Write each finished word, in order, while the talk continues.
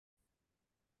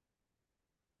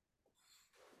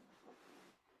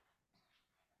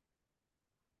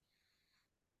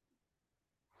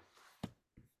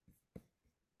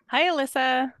Hi,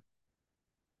 Alyssa.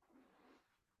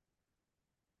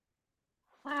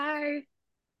 Hi.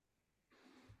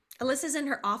 Alyssa's in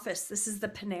her office. This is the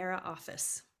Panera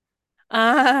office.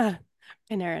 Ah,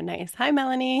 Panera, nice. Hi,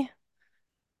 Melanie.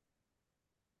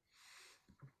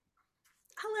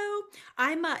 Hello.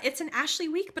 It's an Ashley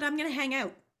week, but I'm going to hang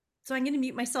out. So I'm going to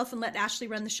mute myself and let Ashley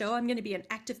run the show. I'm going to be an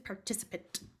active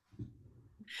participant.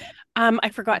 I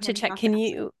forgot I'm to handing check. off to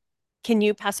Ashley. Can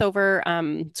you pass over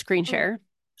screen Oh, share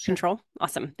sure. control?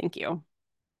 Awesome. Thank you.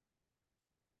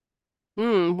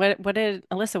 What did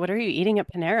Alyssa, what are you eating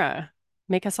at Panera?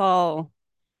 Make us all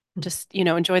just,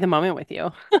 enjoy the moment with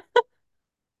you.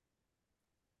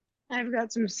 I've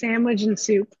got some sandwich and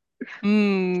soup.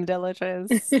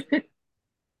 Delicious.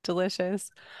 Delicious.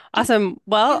 Do Awesome. you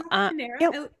Well, have Panera yeah.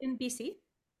 out in BC?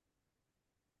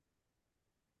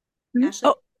 Hmm? Ashley,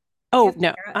 Oh, do you oh have no.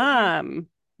 Panera out here?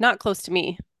 Not close to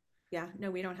me. Yeah,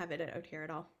 no, we don't have it out here at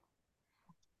all.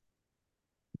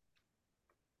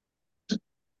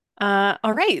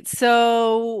 All right.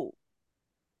 So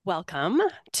welcome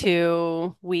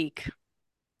to week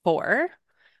 4,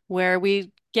 where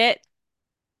we get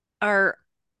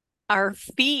our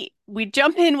feet, we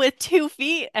jump in with 2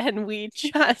 feet and we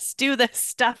just do this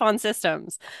stuff on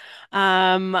systems.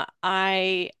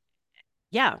 I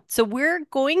Yeah, so we're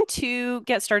going to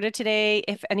get started today.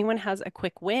 If anyone has a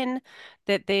quick win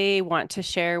that they want to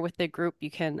share with the group, you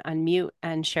can unmute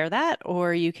and share that,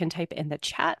 or you can type it in the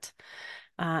chat,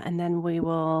 and then we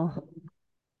will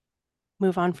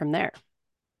move on from there.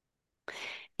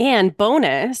 And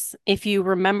bonus, if you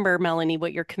remember, Melanie,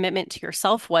 what your commitment to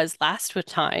yourself was last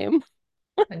time.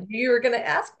 I knew you were going to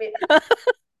ask me that.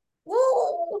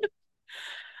 Whoa.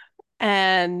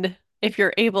 And if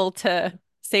you're able to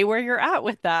say where you're at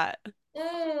with that,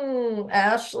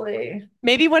 Ashley.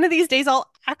 maybe one of these days I'll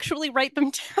actually write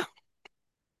them down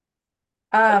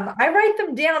I write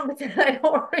them down, but then I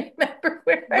don't remember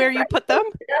where I where you write put them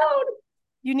them. down.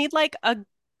 You need like a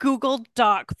Google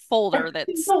Doc folder I'm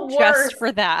that's the just worst.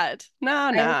 for that.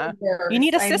 Nah, I'm the nah. You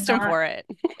need worst. a I'm system not, for it.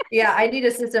 yeah, I need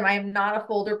a system. I am not a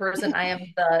folder person. I am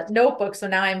the notebook. So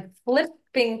now I'm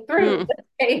flipping through Mm. the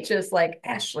pages like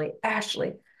Ashley,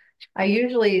 Ashley. I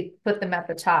usually put them at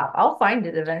the top. I'll find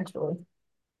it eventually.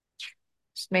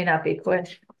 Just may not be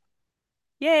quick.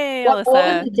 Yay, What was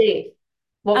Alyssa. the date?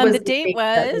 What was The the date date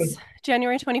that was we?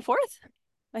 January 24th,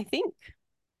 I think.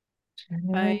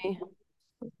 I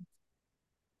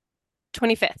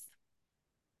 25th.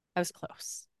 I was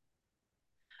close.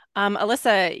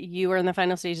 Alyssa, you are in the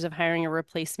final stages of hiring a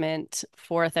replacement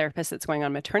for a therapist that's going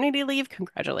on maternity leave.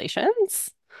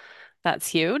 Congratulations. That's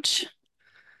huge.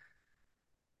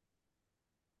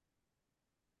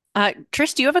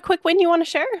 Trish, do you have a quick win you want to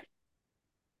share?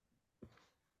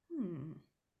 Hmm.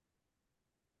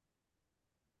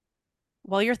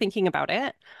 While you're thinking about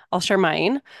it, I'll share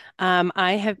mine.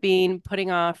 I have been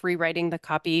putting off rewriting the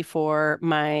copy for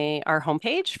our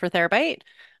homepage for Therabyte,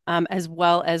 as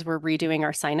well as we're redoing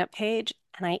our sign up page.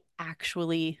 And I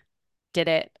actually did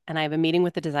it. And I have a meeting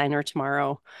with the designer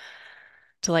tomorrow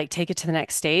to like take it to the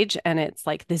next stage. And it's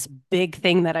like this big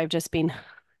thing that I've just been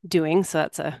doing. So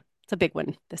it's a big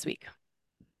one this week.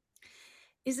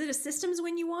 Is it a systems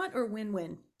win you want or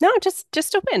win-win? No,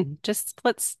 just a win. Just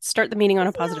let's start the meeting I on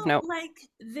a positive feel note. like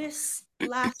this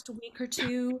last week or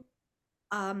two,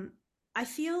 um, I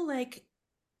feel like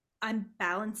I'm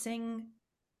balancing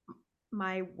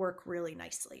my work really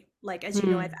nicely. Like, as you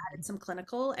know, I've Hmm. added some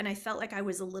clinical, and I felt like I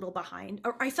was a little behind,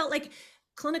 or I felt like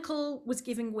clinical was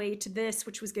giving way to this,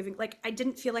 which was giving, like, I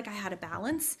didn't feel like I had a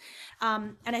balance.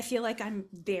 And I feel like I'm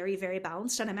very, very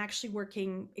balanced, and I'm actually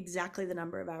working exactly the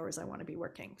number of hours I want to be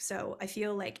working. So I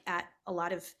feel like at a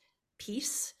lot of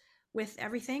peace with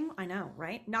everything. I know,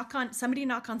 right? Knock on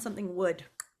something wood,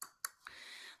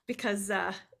 because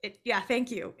yeah,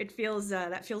 thank you. It feels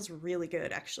that feels really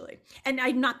good, actually. And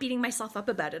I'm not beating myself up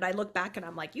about it. I look back and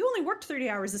I'm like, you only worked 30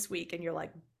 hours this week, and you're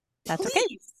like, That's okay.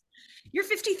 please, you're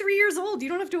 53 years old, you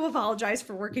don't have to apologize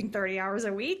for working 30 hours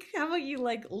a week. How about you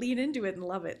like lean into it and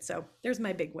love it? So there's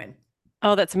my big win.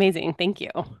 Oh, that's amazing. Thank you.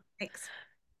 Thanks.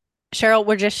 Cheryl,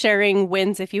 we're just sharing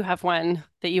wins if you have one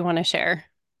that you want to share.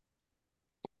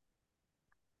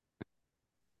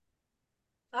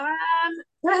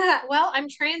 Well, I'm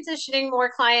transitioning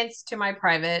more clients to my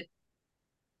private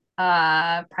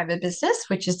business,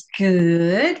 which is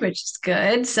good.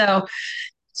 So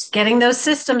just getting those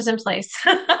systems in place.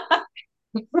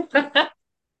 But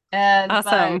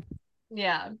Awesome.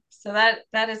 yeah, so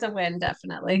that is a win,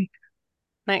 definitely.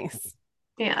 Nice.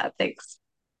 Yeah, thanks.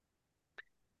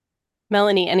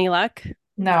 Melanie, any luck?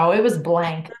 No, it was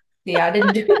blank. Yeah, I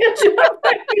didn't do a good job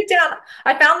writing it down.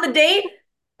 I found the date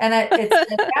And it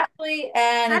says Ashley,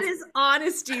 and That is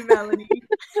honesty, Melanie.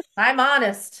 I'm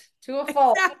honest to a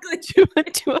fault, Exactly.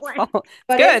 To a Blank. fault.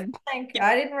 but It's it's good. blank. Yep.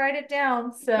 I didn't write it down,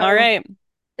 All so right.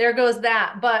 there goes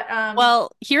that. But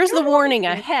Well, here's it the was a lot of warning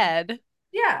information. ahead.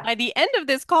 Yeah, By the end of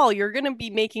this call, you're going to be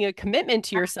making a commitment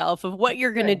to yourself of what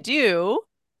you're going to good. do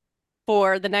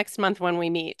for the next month when we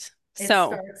meet. It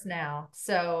So starts now.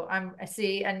 So I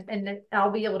see, and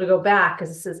I'll be able to go back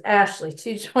because it says Ashley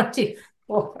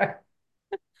 224.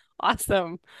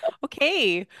 awesome.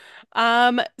 Okay.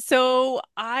 So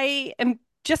I am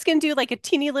just gonna do like a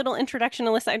teeny little introduction,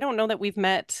 Alyssa. I don't know that we've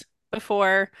met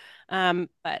before. But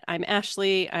I'm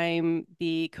Ashley. I'm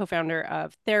the co-founder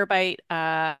of Therabyte,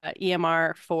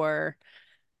 EMR for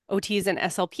OTs and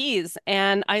SLPs,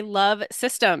 and I love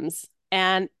systems.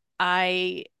 And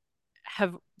I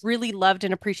have really loved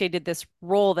and appreciated this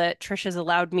role that Trish has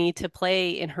allowed me to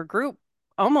play in her group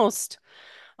almost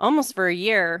almost for a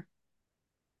year.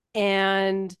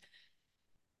 And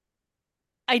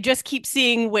I just keep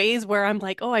seeing ways where I'm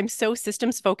like, oh, I'm so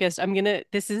systems focused.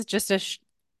 This is just a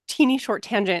teeny short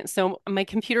tangent. So my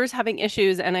computer's having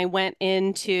issues, and I went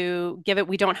in to give it,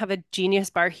 we don't have a Genius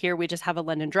bar here. We just have a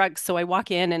London Drugs. So I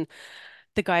walk in, and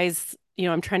the guy's,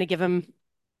 I'm trying to give him,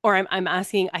 or I'm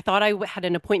asking, I thought I had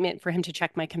an appointment for him to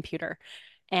check my computer.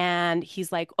 And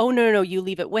he's like, oh, no, no, no, you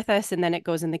leave it with us and then it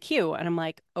goes in the queue. And I'm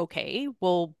like, okay,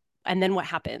 well, and then what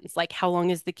happens? Like, how long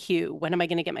is the queue? When am I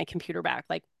going to get my computer back?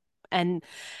 Like, and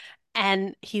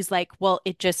he's like, well,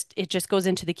 it just goes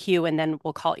into the queue and then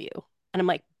we'll call you. And I'm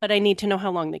like, but I need to know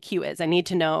how long the queue is. I need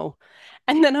to know.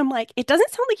 And then I'm like, it doesn't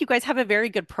sound like you guys have a very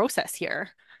good process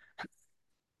here.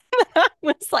 I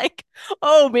was like,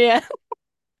 oh man.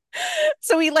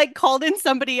 So he like called in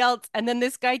somebody else, and then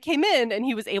this guy came in and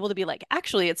he was able to be like,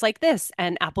 actually, it's like this,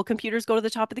 and Apple computers go to the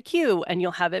top of the queue and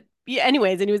you'll have it. Yeah,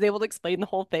 anyways, and he was able to explain the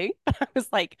whole thing. I was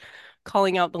like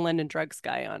calling out the London Drugs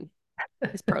guy on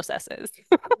his processes.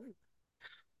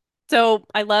 So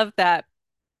I love that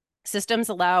systems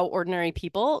allow ordinary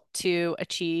people to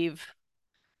achieve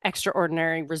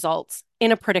extraordinary results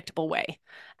in a predictable way.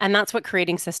 And that's what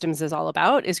creating systems is all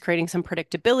about, is creating some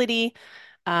predictability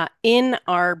in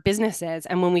our businesses.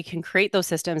 And when we can create those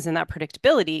systems and that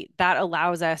predictability, that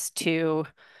allows us to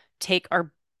take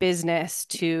our business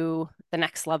to the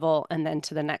next level and then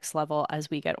to the next level as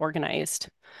we get organized.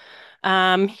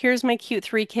 Here's my cute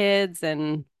three kids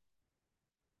and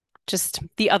just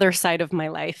the other side of my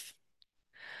life.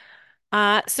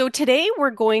 So today we're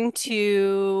going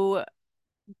to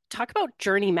talk about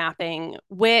journey mapping,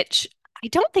 which I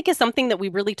don't think is something that we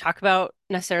really talk about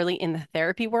necessarily in the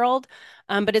therapy world,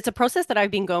 but it's a process that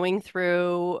I've been going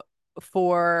through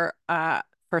for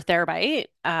for Therabyte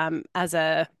as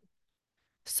a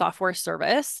software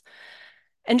service,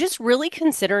 and just really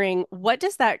considering what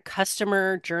does that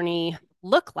customer journey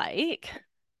look like?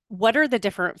 What are the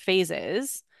different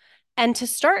phases? And to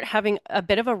start having a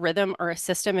bit of a rhythm or a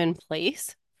system in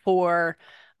place for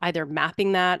either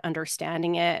mapping that,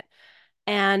 understanding it,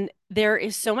 and there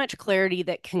is so much clarity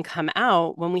that can come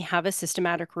out when we have a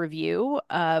systematic review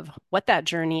of what that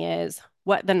journey is,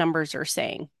 what the numbers are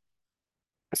saying.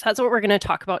 So that's what we're going to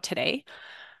talk about today.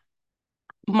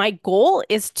 My goal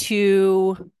is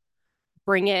to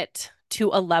bring it to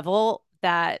a level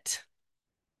that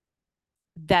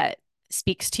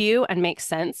speaks to you and makes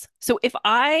sense. So if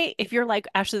you're like,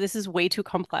 Ashley, this is way too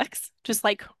complex, just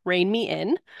like rein me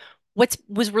in. What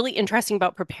was really interesting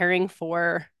about preparing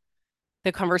for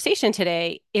the conversation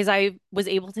today is I was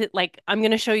able to like, I'm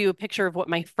going to show you a picture of what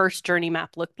my first journey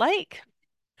map looked like.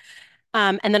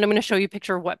 And then I'm going to show you a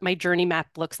picture of what my journey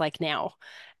map looks like now.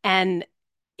 And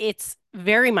it's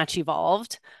very much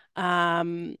evolved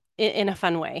in a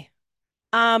fun way.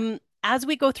 As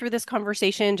we go through this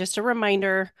conversation, just a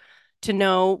reminder to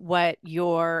know what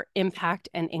your impact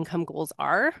and income goals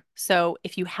are. So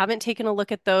if you haven't taken a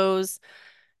look at those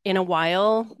in a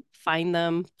while, find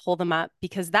them, pull them up,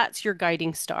 because that's your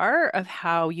guiding star of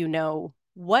how you know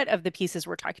what of the pieces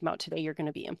we're talking about today you're going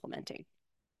to be implementing.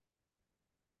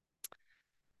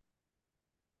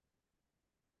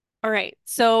 All right,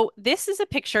 so this is a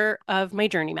picture of my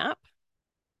journey map.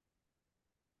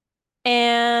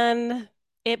 And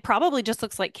it probably just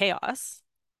looks like chaos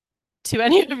to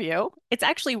any of you. It's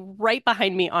actually right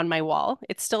behind me on my wall.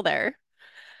 It's still there.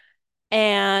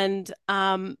 And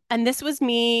this was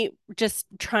me just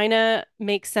trying to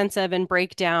make sense of and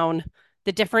break down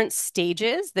the different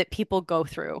stages that people go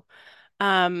through.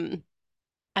 Um,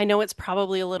 I know it's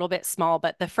probably a little bit small,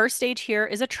 but the first stage here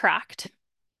is a tract.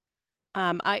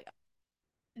 I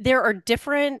There are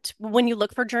different when you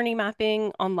look for journey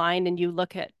mapping online and you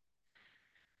look at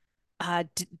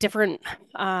different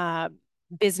uh,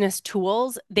 business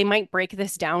tools, they might break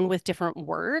this down with different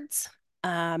words.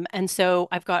 And so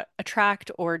I've got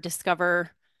attract or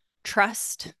discover,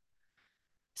 trust.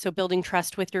 So building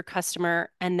trust with your customer,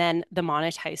 and then the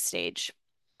monetize stage.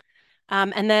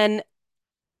 And then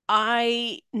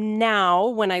now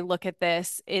when I look at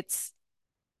this, it's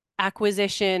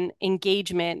acquisition,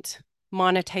 engagement,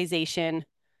 monetization,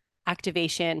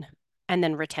 activation, and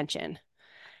then retention.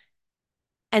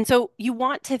 And so you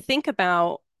want to think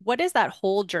about what is that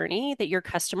whole journey that your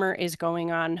customer is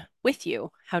going on with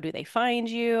you? How do they find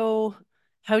you?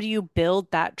 How do you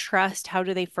build that trust? How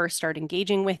do they first start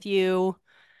engaging with you?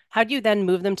 How do you then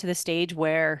move them to the stage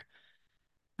where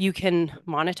you can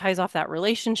monetize off that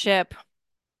relationship?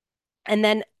 And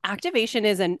then activation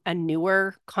is a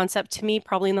newer concept to me,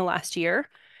 probably in the last year.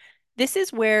 This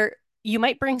is where you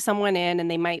might bring someone in and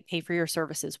they might pay for your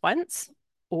services once,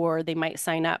 or they might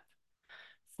sign up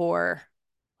for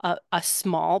a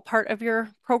small part of your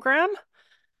program.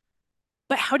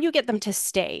 But how do you get them to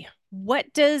stay?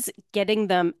 What does getting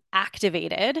them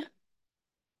activated,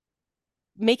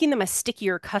 making them a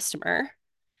stickier customer,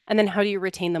 and then how do you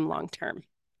retain them long term?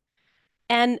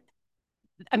 And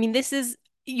I mean,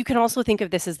 you can also think of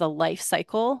this as the life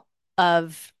cycle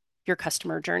of your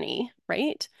customer journey,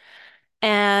 right?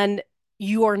 And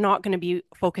you are not going to be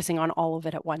focusing on all of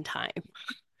it at one time.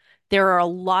 There are a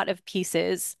lot of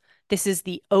pieces. This is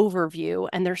the overview,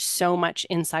 and there's so much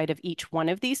inside of each one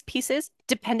of these pieces,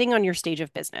 depending on your stage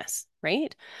of business,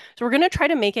 right? So we're going to try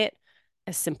to make it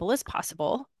as simple as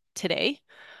possible today.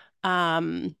 So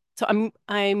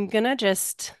I'm gonna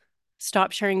just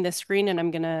stop sharing this screen, and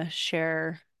I'm gonna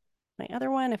share my other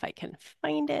one if I can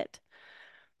find it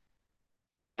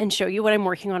and show you what I'm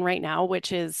working on right now,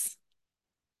 which is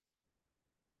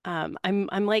I'm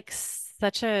like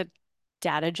such a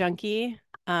data junkie.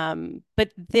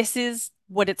 But this is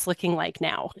what it's looking like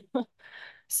now.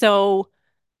 So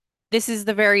this is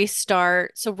the very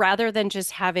start. So rather than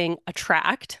just having a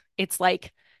tract, it's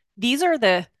like these are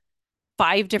the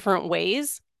 5 different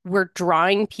ways we're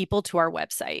drawing people to our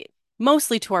website,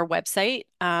 mostly to our website.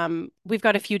 We've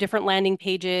got a few different landing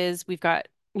pages. We've got,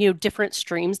 different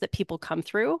streams that people come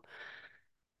through.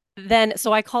 Then,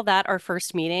 so I call that our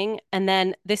first meeting. And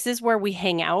then this is where we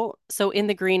hang out. So in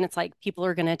the green, it's like people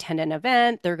are going to attend an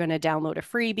event, they're going to download a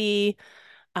freebie.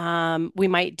 We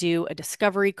might do a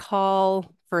discovery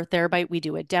call for Therabyte, we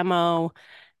do a demo.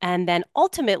 And then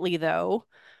ultimately, though,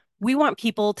 we want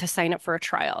people to sign up for a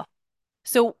trial.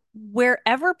 So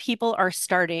wherever people are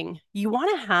starting, you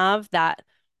want to have that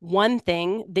one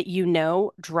thing that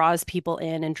draws people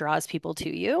in and draws people to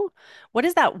you. What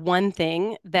is that one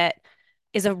thing that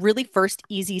is a really first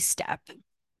easy step?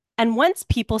 And once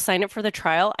people sign up for the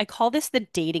trial, I call this the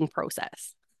dating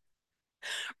process,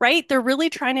 right? They're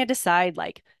really trying to decide,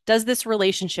 like, does this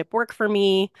relationship work for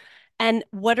me? And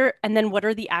then what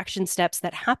are the action steps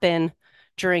that happen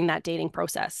during that dating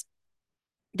process?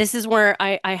 This is where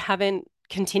I haven't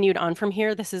continued on from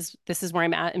here. This is where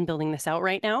I'm at in building this out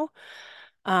right now.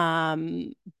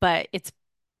 But it's,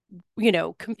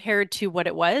 compared to what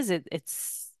it was,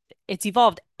 it's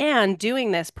evolved. And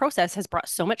doing this process has brought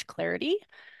so much clarity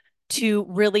to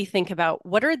really think about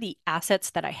what are the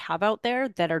assets that I have out there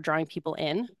that are drawing people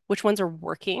in, which ones are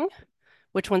working,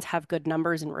 which ones have good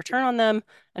numbers and return on them,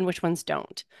 and which ones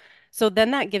don't. So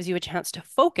then that gives you a chance to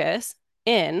focus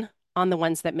in on the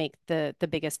ones that make the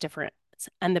biggest difference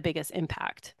and the biggest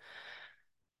impact.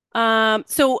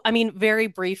 So I mean, very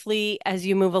briefly, as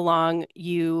you move along,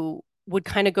 you would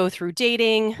kind of go through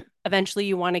dating. Eventually,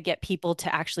 you want to get people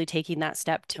to actually taking that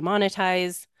step to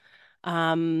monetize.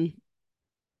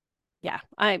 Yeah,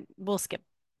 I will skip.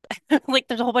 Like,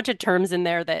 there's a whole bunch of terms in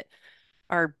there that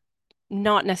are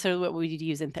not necessarily what we'd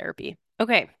use in therapy.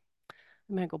 Okay,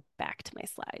 I'm gonna go back to my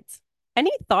slides.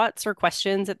 Any thoughts or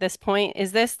questions at this point?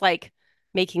 Is this like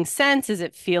making sense? Is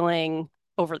it feeling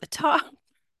over the top?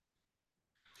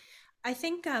 I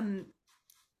think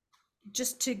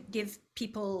just to give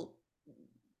people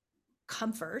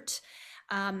comfort,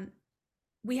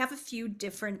 we have a few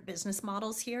different business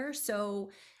models here.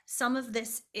 So some of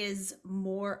this is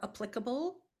more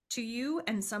applicable to you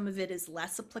and some of it is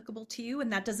less applicable to you.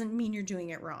 And that doesn't mean you're doing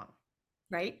it wrong,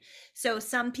 right? So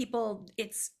some people,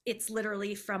 it's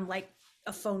literally from like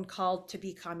a phone call to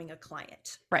becoming a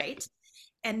client, right?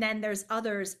 And then there's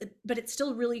others, but it's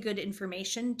still really good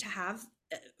information to have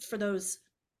for those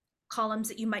columns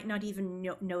that you might not even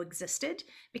know existed,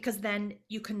 because then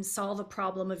you can solve a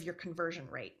problem of your conversion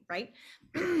rate, right?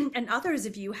 And others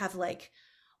of you have like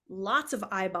lots of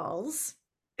eyeballs.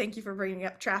 Thank you for bringing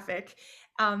up traffic.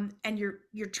 And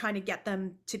you're trying to get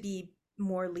them to be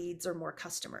more leads or more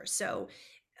customers. So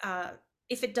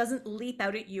if it doesn't leap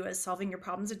out at you as solving your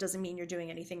problems, it doesn't mean you're doing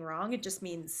anything wrong. It just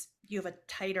means you have a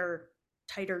tighter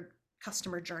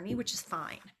customer journey, which is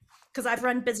fine. Because I've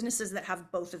run businesses that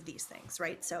have both of these things,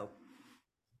 right? So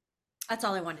that's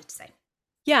all I wanted to say.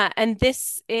 Yeah, and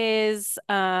this is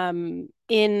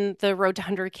in the Road to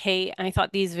 100K. And I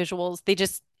thought these visuals, they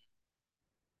just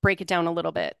break it down a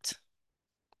little bit.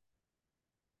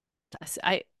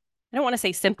 I don't want to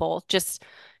say simple, just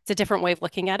it's a different way of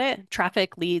looking at it.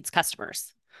 Traffic leads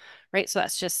customers, right? So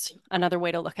that's just another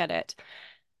way to look at it.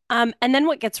 And then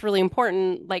what gets really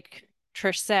important, like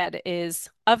Trish said, is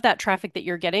of that traffic that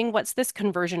you're getting, what's this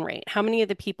conversion rate? How many of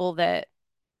the people that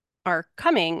are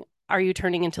coming are you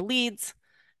turning into leads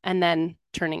and then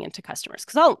turning into customers?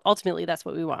 Because ultimately, that's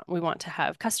what we want. We want to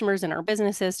have customers in our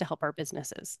businesses to help our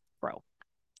businesses grow.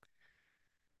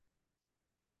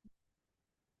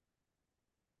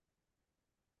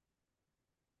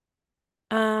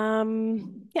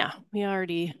 Yeah, we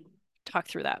already talked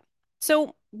through that.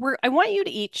 So I want you to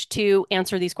each to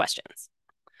answer these questions.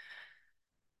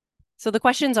 So the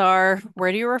questions are,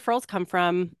 where do your referrals come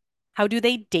from? How do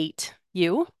they date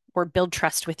you or build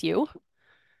trust with you?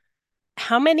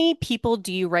 How many people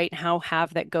do you right now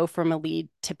have that go from a lead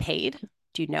to paid?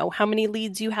 Do you know how many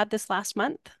leads you had this last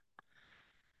month?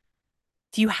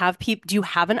 Do you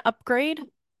have an upgrade?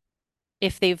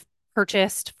 If they've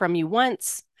purchased from you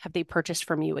once, have they purchased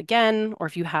from you again? Or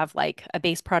if you have like a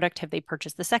base product, have they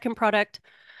purchased the second product?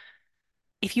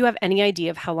 If you have any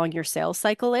idea of how long your sales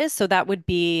cycle is, so that would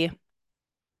be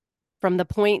from the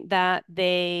point that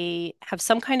they have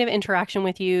some kind of interaction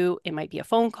with you, it might be a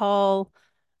phone call.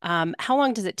 How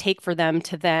long does it take for them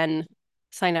to then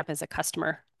sign up as a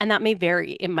customer? And that may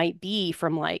vary. It might be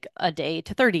from like a day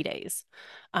to 30 days.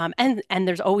 And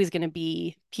there's always going to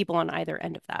be people on either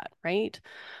end of that, right?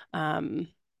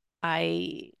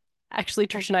 I actually,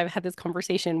 Trish and I have had this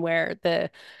conversation where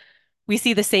we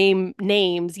see the same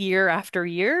names year after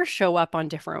year show up on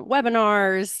different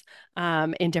webinars,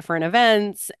 in different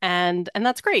events, and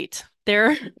that's great.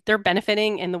 They're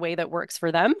benefiting in the way that works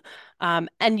for them,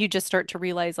 and you just start to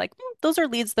realize like those are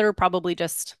leads that are probably they're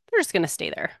just going to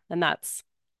stay there, and that's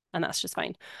just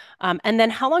fine. And then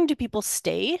how long do people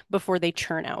stay before they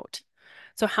churn out?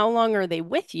 So how long are they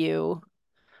with you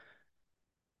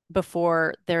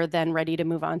before they're then ready to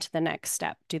move on to the next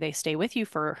step? Do they stay with you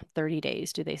for 30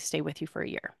 days? Do they stay with you for a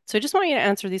year? So I just want you to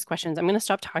answer these questions. I'm going to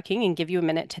stop talking and give you a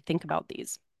minute to think about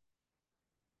these.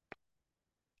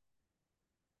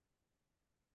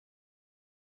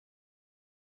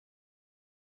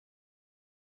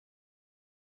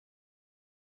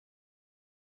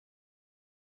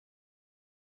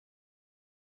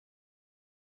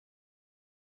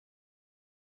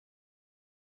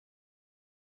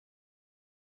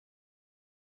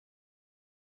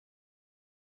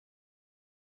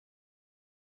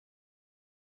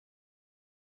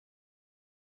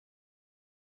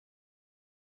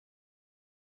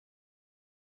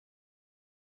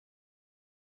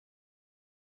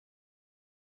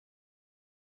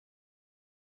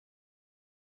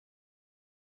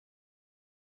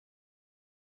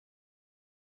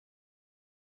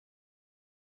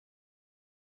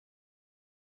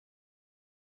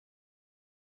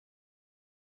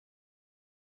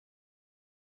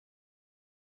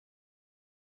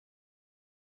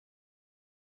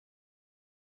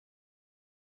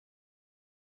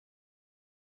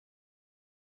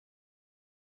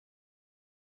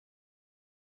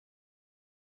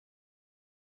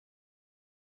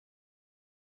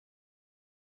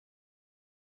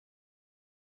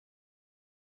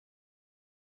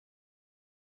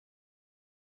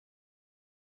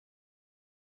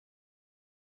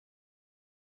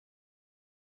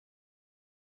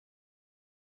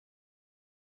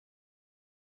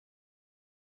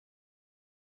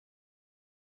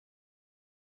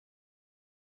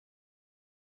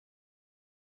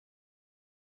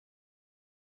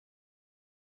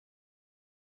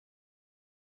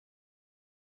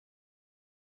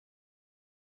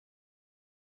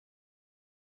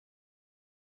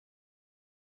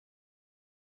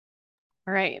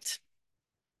 All right.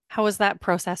 How was that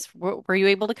process? Were you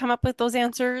able to come up with those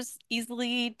answers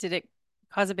easily? Did it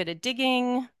cause a bit of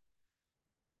digging?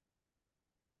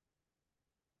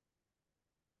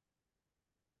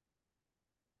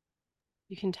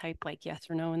 You can type like yes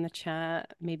or no in the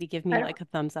chat. Maybe give me like a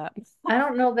thumbs up. I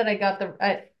don't know that I got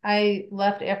I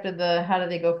left after the, how do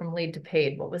they go from lead to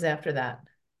paid? What was after that?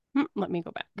 Let me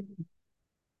go back.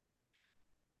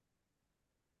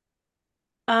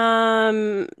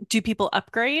 Do people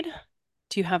upgrade?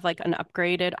 Do you have like an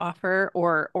upgraded offer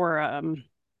or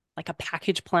like a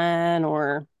package plan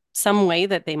or some way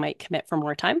that they might commit for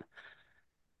more time?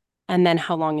 And then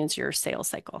how long is your sales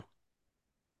cycle?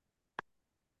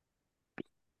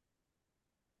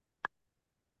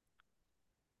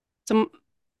 So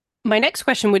my next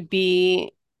question would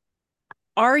be,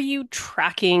 are you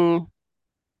tracking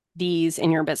these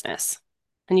in your business?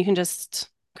 And you can just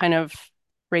kind of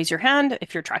raise your hand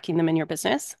if you're tracking them in your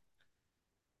business.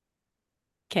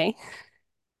 Okay.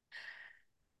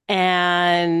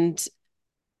 And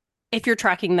if you're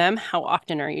tracking them, how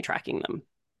often are you tracking them?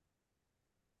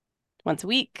 Once a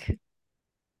week?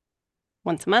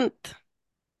 Once a month?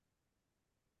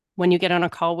 When you get on a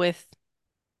call with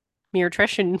me or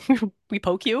Trish and we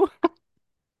poke you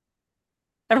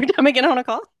every time I get on a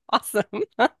call? Awesome.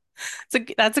 So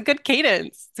that's a good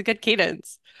cadence. It's a good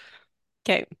cadence.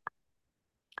 Okay.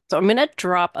 So I'm going to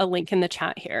drop a link in the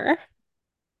chat here.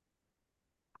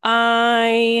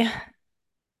 I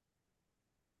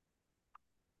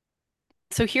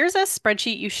So here's a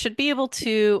spreadsheet. You should be able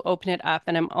to open it up,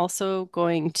 and I'm also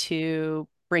going to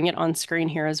bring it on screen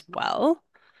here as well.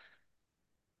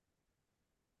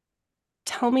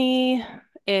 Tell me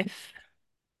if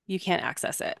you can't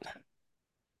access it.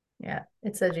 Yeah,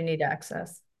 it says you need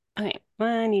access. Okay,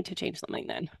 I need to change something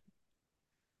then.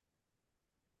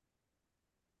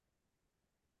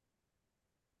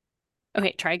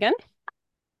 Okay, try again.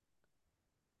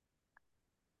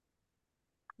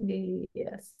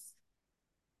 Yes.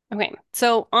 Okay,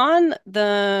 so on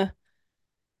the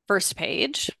first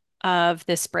page of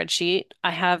this spreadsheet,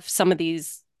 I have some of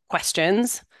these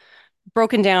questions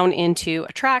broken down into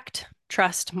attract,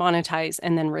 trust, monetize,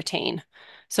 and then retain.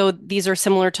 So these are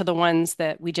similar to the ones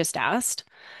that we just asked.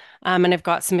 And I've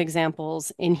got some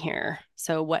examples in here.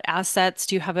 So, what assets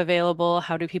do you have available?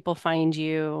 How do people find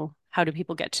you? How do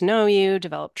people get to know you,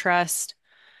 develop trust?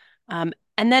 And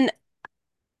then,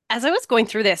 as I was going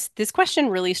through this question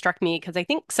really struck me because I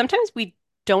think sometimes we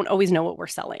don't always know what we're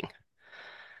selling.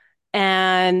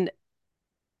 And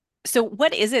so,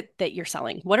 what is it that you're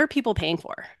selling? What are people paying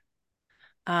for?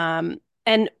 Um,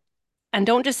 and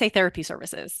don't just say therapy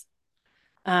services,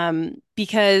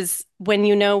 because when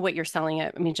you know what you're selling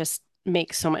it, I mean, just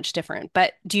makes so much different.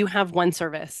 But do you have one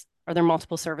service? Are there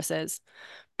multiple services?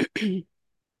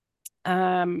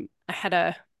 I had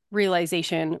a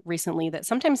realization recently that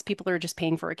sometimes people are just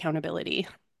paying for accountability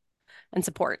and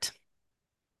support,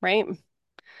 right?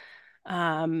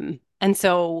 And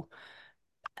so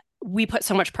we put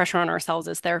so much pressure on ourselves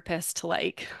as therapists to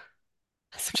like,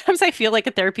 sometimes I feel like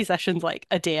a therapy session's like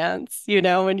a dance,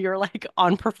 and you're like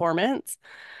on performance.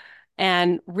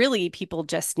 And really, people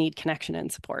just need connection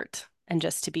and support and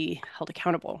just to be held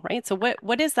accountable, right? So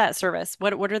what is that service?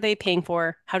 What are they paying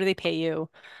for? How do they pay you?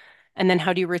 And then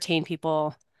how do you retain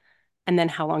people? And then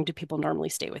how long do people normally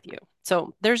stay with you?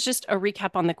 So there's just a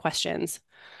recap on the questions.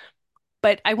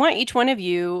 But I want each one of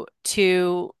you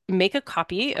to make a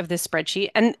copy of this spreadsheet.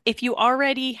 And if you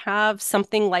already have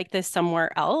something like this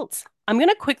somewhere else, I'm going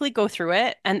to quickly go through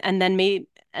it and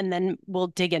then we'll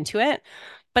dig into it.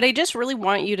 But I just really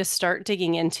want you to start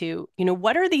digging into,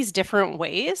 what are these different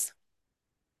ways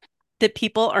that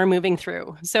people are moving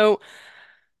through? So,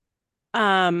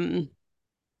 um,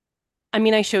 I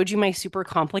mean, I showed you my super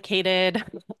complicated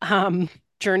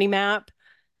journey map.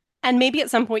 And maybe at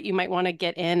some point you might want to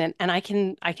get in and I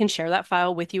can share that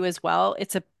file with you as well.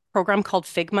 It's a program called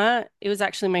Figma. It was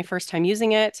actually my first time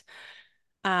using it.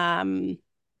 Um,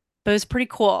 but it was pretty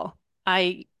cool.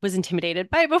 I was intimidated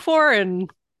by it before and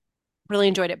really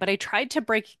enjoyed it, but I tried to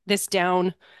break this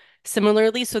down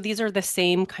similarly. So these are the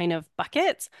same kind of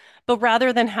buckets, but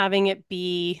rather than having it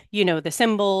be, the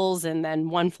symbols and then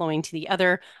one flowing to the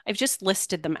other, I've just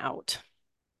listed them out,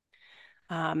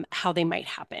 how they might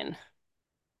happen.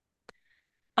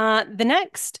 The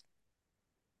next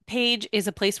page is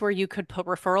a place where you could put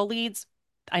referral leads.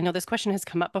 I know this question has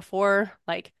come up before,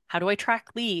 like, how do I track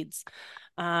leads?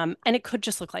 And it could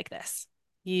just look like this.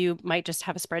 You might just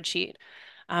have a spreadsheet,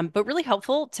 but really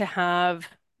helpful to have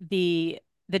the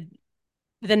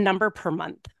number per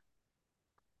month.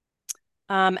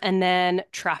 And then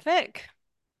traffic.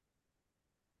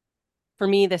 For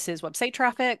me, this is website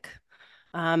traffic.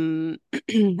 And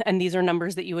these are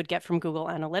numbers that you would get from Google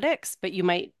Analytics, but you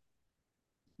might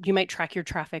track your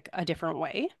traffic a different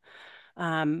way.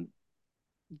 And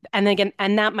again,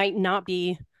 and that might not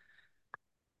be,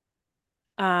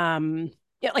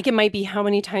 yeah, like it might be how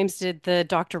many times did the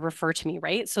doctor refer to me,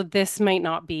 right? So this might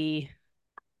not be,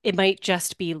 it might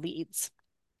just be leads.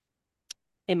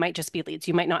 It might just be leads.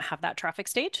 You might not have that traffic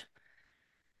stage.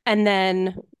 And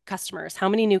then customers, how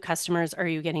many new customers are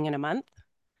you getting in a month?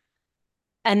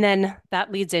 And then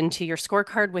that leads into your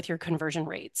scorecard with your conversion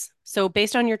rates. So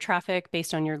based on your traffic,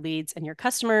 based on your leads and your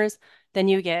customers, then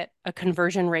you get a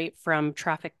conversion rate from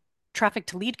traffic traffic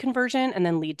to lead conversion and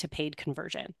then lead to paid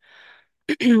conversion.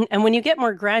 And when you get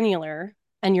more granular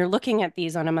and you're looking at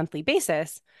these on a monthly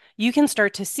basis, you can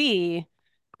start to see,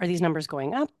 are these numbers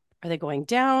going up? Are they going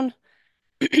down?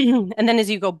 And then as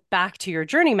you go back to your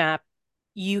journey map,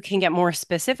 you can get more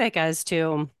specific as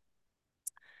to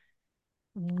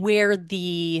where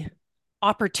the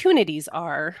opportunities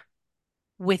are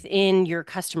within your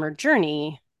customer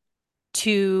journey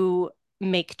to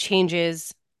make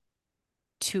changes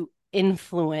to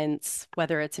influence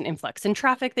whether it's an influx in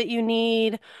traffic that you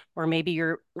need, or maybe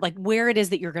you're like where it is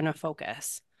that you're going to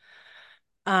focus.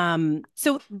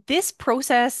 So this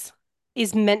process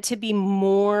is meant to be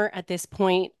more at this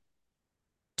point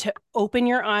to open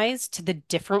your eyes to the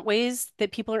different ways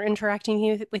that people are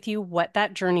interacting with you, what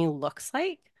that journey looks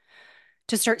like,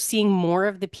 to start seeing more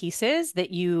of the pieces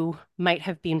that you might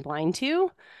have been blind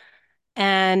to,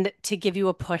 and to give you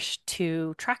a push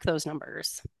to track those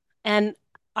numbers. And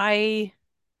I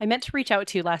meant to reach out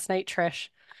to you last night, Trish,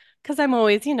 because I'm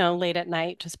always, late at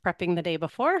night just prepping the day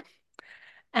before.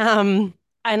 And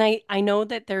I know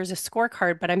that there's a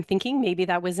scorecard, but I'm thinking maybe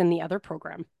that was in the other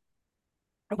program.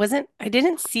 I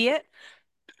didn't see it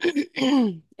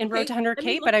in Road to Okay, let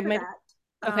me 100K, but look I for might.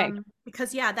 that. Okay.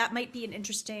 Because yeah, that might be an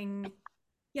interesting.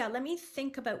 Yeah, let me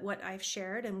think about what I've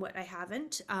shared and what I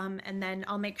haven't. And then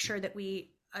I'll make sure that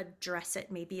we address it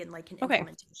maybe in like an Okay.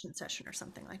 implementation session or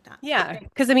something like that. Yeah, Thanks.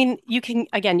 because I mean, you can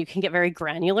get very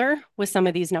granular with some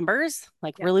of these numbers,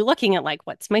 like Yeah. really looking at like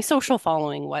what's my social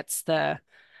following, and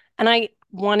I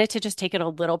wanted to just take it a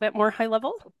little bit more high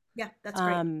level. Yeah, that's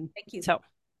great. Thank you. So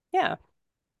yeah.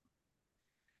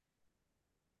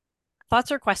 Thoughts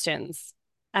or questions?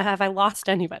 Have I lost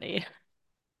anybody?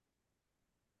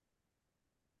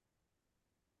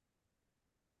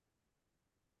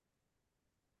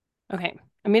 Okay,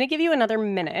 I'm going to give you another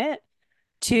minute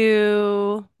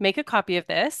to make a copy of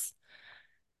this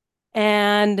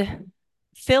and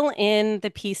fill in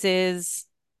the pieces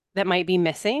that might be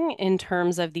missing in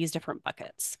terms of these different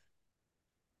buckets.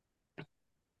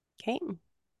 Okay.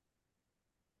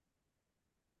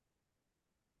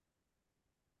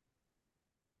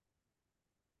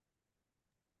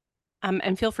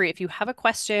 And feel free if you have a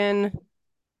question,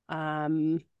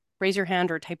 raise your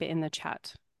hand or type it in the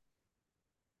chat.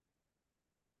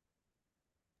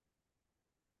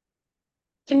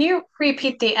 Can you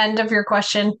repeat the end of your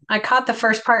question? I caught the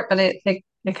first part, but it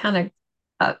kind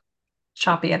of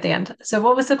choppy at the end. So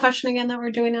what was the question again that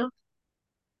we're doing now?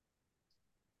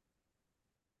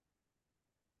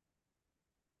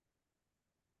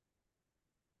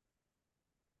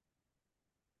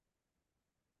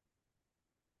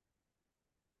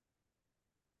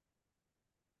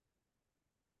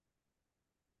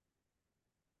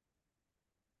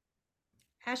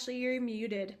 Ashley, you're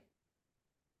muted.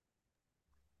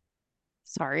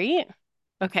 Sorry.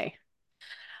 Okay.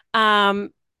 Um,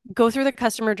 Go through the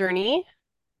customer journey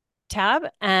tab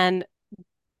and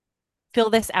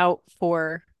fill this out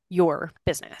for your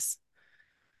business.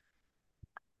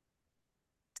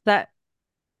 That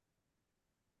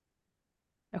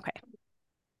okay.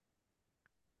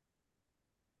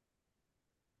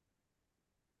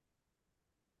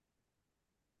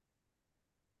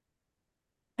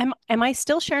 Am I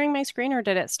still sharing my screen or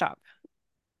did it stop?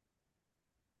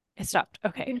 It stopped. You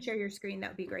Okay. can share your screen.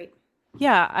 That would be great.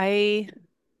 Yeah,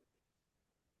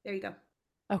 There you go.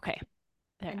 okay.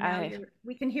 And now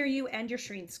we can hear you and your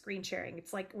screen sharing.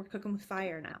 It's like we're cooking with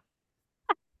fire now.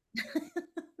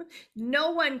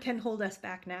 No one can hold us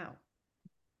back now.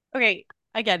 Okay.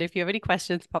 Again, if you have any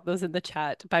questions, pop those in the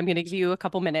chat. But I'm going to give you a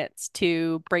couple minutes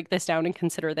to break this down and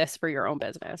consider this for your own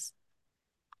business.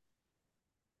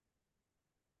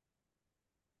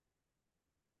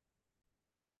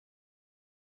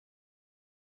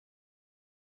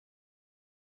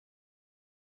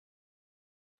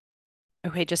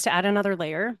 Okay, just to add another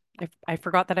layer, I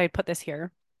forgot that I'd put this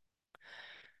here.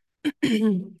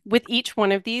 With each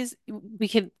one of these,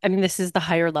 I mean, this is the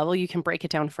higher level, you can break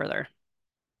it down further.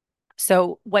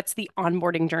 So what's the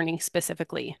onboarding journey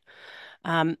specifically?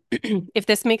 If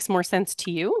this makes more sense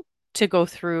to you to go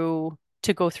through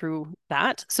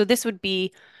that. So this would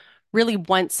be really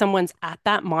once someone's at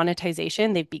that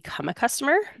monetization, they've become a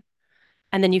customer,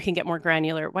 and then you can get more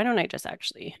granular. Why don't I just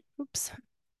actually, oops,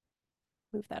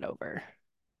 move that over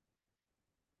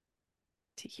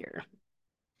to here.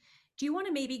 Do you want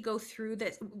to maybe go through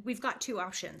this? We've got two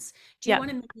options. Do you Yeah. want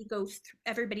to maybe go through,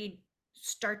 everybody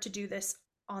start to do this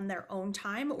on their own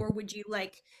time, or would you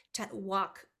like to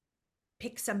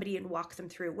pick somebody and walk them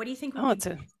through? What do you think would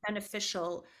be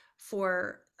beneficial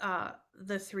for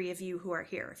the three of you who are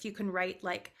here? If you can write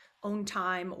like own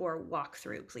time or walk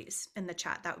through, please, in the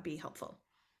chat, that would be helpful.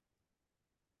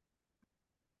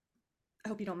 I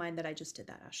hope you don't mind that I just did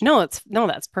that, Ashley. No,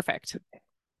 that's perfect.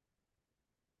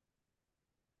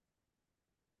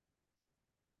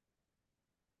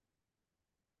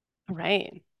 All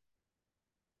right.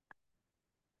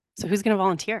 So who's going to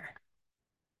volunteer?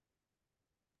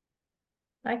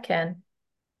 I can.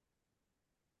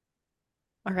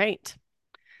 All right.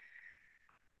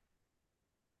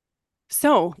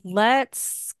 So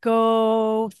let's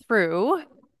go through.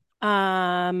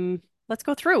 Let's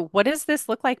go through. What does this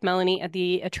look like, Melanie, at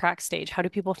the Attract stage? How do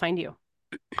people find you?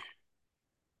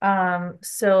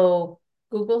 So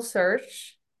Google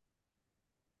search,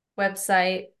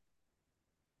 website,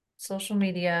 social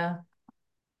media,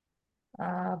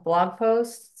 blog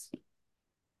posts,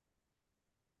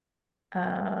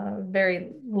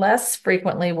 very less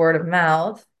frequently word of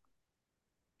mouth.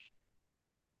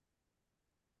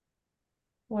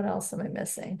 What else am I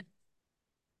missing?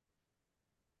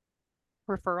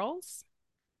 Referrals?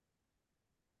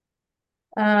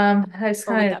 I was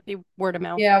Or would kind of, that be word of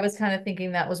mouth? yeah, I was kind of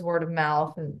thinking that was word of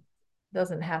mouth and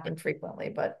doesn't happen frequently,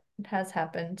 but it has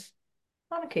happened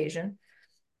on occasion.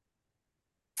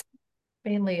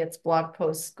 Mainly it's blog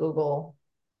posts, Google,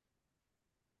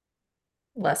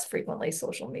 less frequently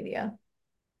social media.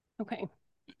 Okay.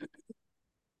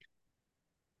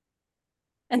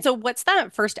 And so what's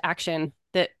that first action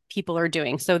that people are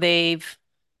doing? So they're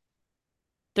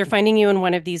finding you in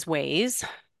one of these ways.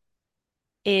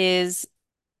 Is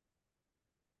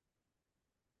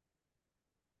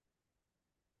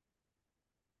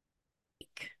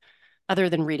other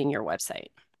than reading your website?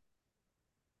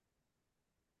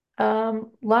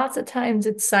 Lots of times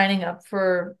it's signing up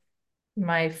for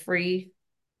my free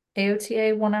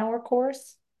AOTA 1 hour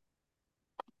course.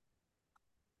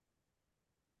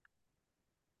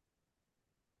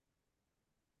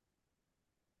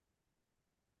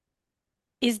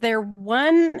 Is there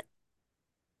one,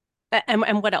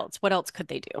 and what else? What else could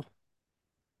they do?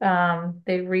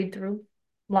 They read through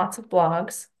lots of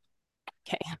blogs.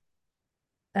 Okay.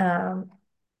 Um,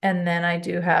 and then I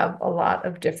do have a lot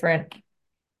of different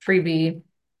freebie,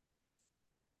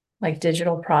 like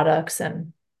digital products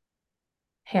and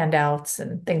handouts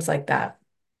and things like that.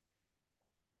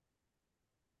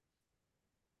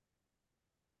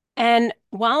 And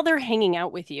while they're hanging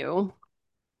out with you,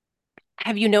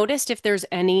 have you noticed if there's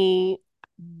any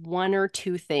one or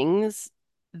two things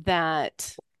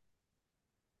that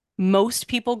most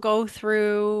people go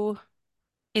through?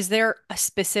 Is there a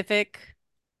specific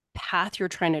path you're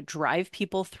trying to drive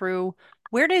people through?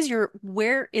 Where is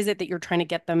it that you're trying to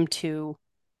get them to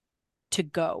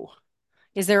go?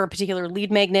 Is there a particular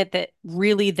lead magnet that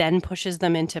really then pushes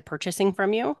them into purchasing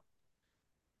from you?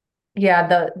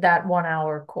 Yeah, that 1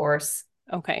 hour course.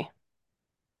 Okay.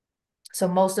 So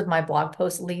most of my blog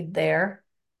posts lead there.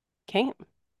 Okay. I'm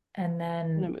And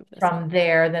gonna then move this from up.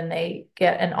 there, then they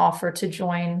get an offer to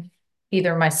join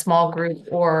either my small group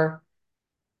or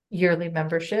yearly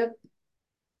membership.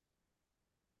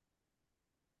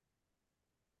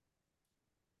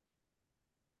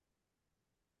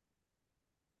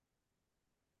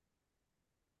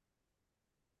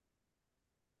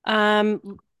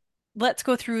 Let's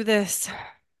go through this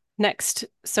next.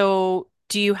 So,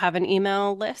 do you have an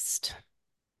email list?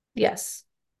 Yes.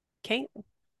 Okay.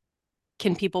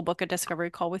 Can people book a discovery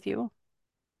call with you?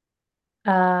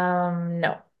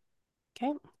 No.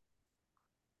 Okay.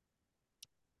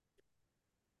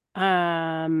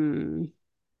 Um,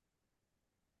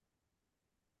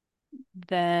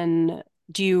 then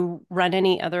do you run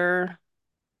any other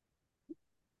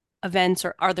events,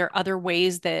 or are there other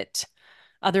ways that,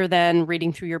 other than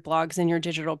reading through your blogs and your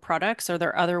digital products, are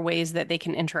there other ways that they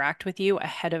can interact with you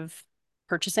ahead of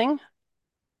purchasing?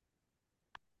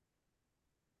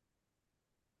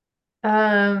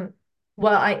 Um,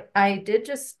 well, I did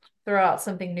just throw out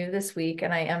something new this week,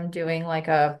 and I am doing like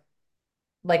an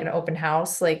open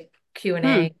house, like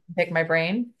Hmm. Q&A, pick my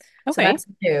brain. So Okay. that's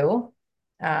new.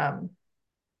 Um,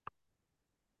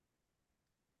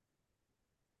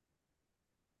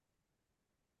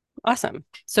 Awesome.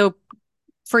 So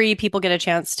free people get a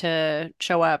chance to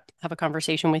show up, have a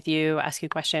conversation with you, ask you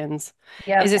questions. Is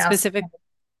yep, it ask. specific?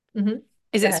 Mhm.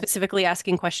 Is Go it ahead. specifically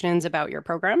asking questions about your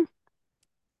program?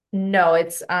 No,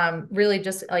 it's really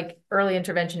just like early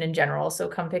intervention in general. So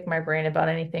come pick my brain about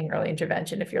anything early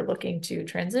intervention if you're looking to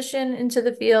transition into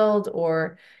the field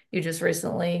or you just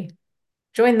recently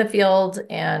joined the field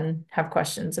and have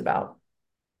questions about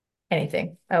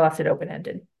anything. I left it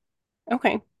open-ended.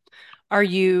 Okay. Are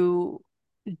you,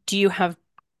 do you have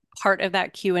part of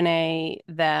that Q&A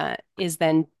that is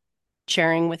then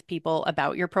sharing with people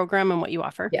about your program and what you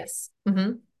offer? Yes.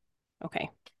 Mm-hmm. Okay,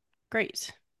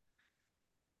 great.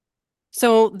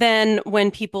 So then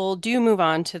when people do move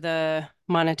on to the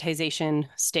monetization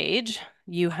stage,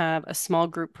 you have a small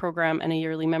group program and a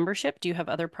yearly membership. Do you have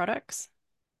other products?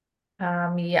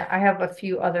 Yeah, I have a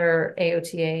few other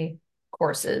AOTA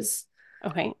courses.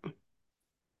 Okay.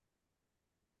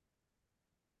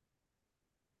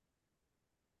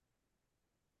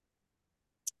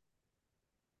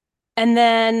 And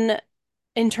then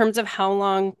in terms of how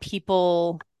long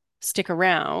people stick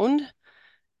around,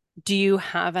 do you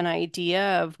have an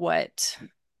idea of what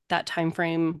that time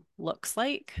frame looks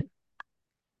like?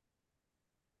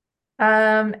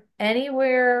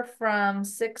 Anywhere from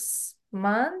 6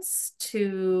 months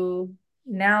to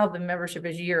now the membership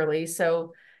is yearly,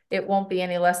 so it won't be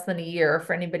any less than a year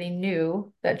for anybody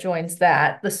new that joins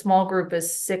that. The small group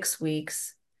is 6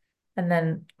 weeks, and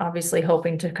then obviously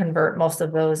hoping to convert most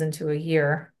of those into a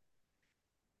year.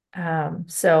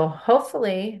 So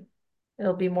hopefully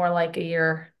it'll be more like a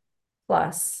year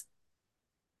plus.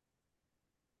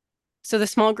 So the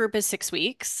small group is 6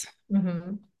 weeks,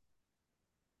 Mm-hmm.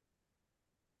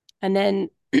 and then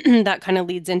that kind of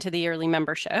leads into the yearly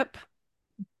membership.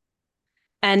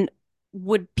 And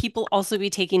would people also be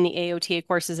taking the AOTA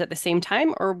courses at the same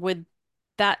time, or would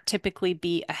that typically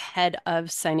be ahead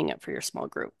of signing up for your small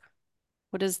group?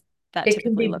 What does that It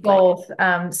can typically be look like?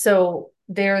 both. So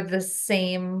they're the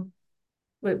same,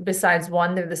 besides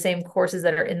one, they're the same courses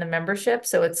that are in the membership.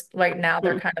 So it's right now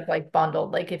they're Hmm. kind of like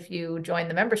bundled. Like if you join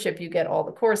the membership, you get all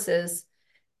the courses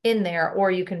in there,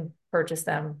 or you can purchase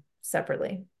them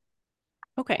separately.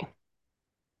 Okay.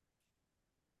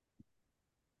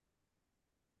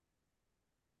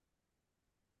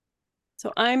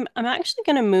 So I'm actually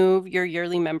going to move your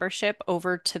yearly membership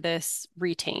over to this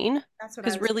retain That's what I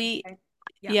because was gonna really, say.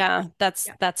 Yeah. yeah, Yeah. that's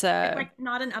It's a like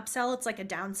not an upsell, it's like a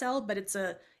downsell, but it's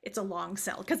a long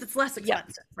sell because it's less yep.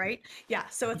 expensive, right? Yeah.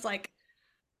 So it's like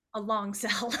a long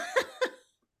sell.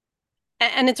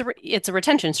 And it's a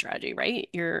retention strategy, right?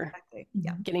 You're Exactly.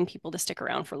 Yeah. Mhm. getting people to stick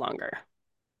around for longer.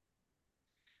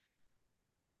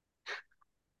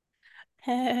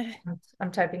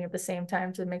 I'm typing at the same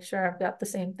time to make sure I've got the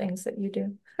same things that you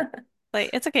do.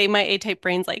 Like it's okay. My A-type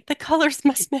brain's like the colors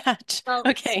must match. Well,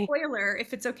 Okay. spoiler,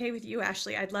 if it's okay with you,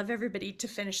 Ashley, I'd love everybody to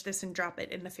finish this and drop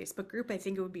it in the Facebook group. I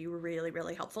think it would be really,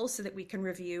 really helpful so that we can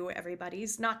review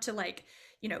everybody's, not to like,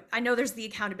 I know there's the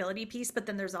accountability piece, but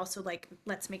then there's also like,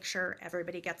 let's make sure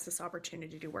everybody gets this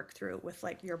opportunity to work through it with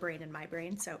like your brain and my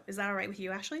brain. So is that all right with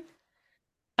you, Ashley?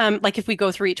 Like if we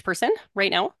go through each person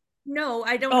right now. No,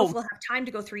 I don't know if Oh, we'll have time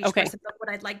to go through each okay. person, but what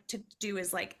I'd like to do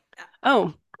is like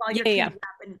Oh, while yeah, you're yeah, yeah. cleaning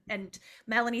up and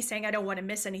Melanie's saying I don't want to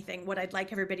miss anything, what I'd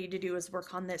like everybody to do is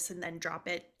work on this and then drop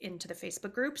it into the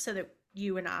Facebook group so that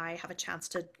you and I have a chance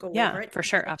to go Yeah, over it for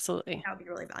sure. together. Absolutely. That would be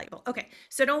really valuable. Okay,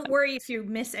 so don't worry if you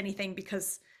miss anything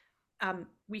because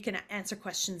we can answer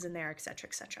questions in there, et cetera,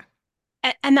 et cetera.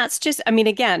 And that's just, I mean,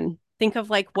 again, think of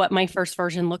like what my first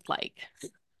version looked like,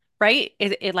 right?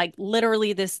 It like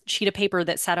literally this sheet of paper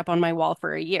that sat up on my wall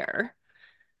for a year.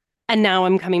 And now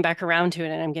I'm coming back around to it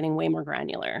and I'm getting way more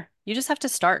granular. You just have to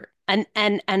start. And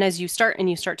as you start and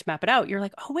you start to map it out, you're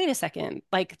like, oh, wait a second.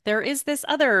 Like there is this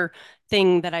other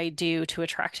thing that I do to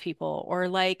attract people, or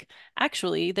like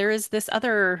actually there is this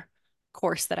other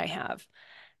course that I have.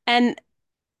 And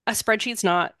a spreadsheet's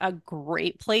not a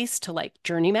great place to like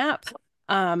journey map.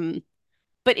 Um,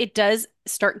 but it does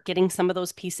start getting some of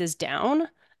those pieces down.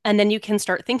 And then you can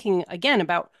start thinking again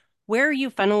about where are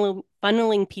you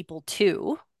funneling people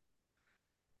to?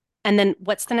 And then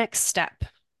what's the next step?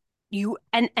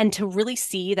 And to really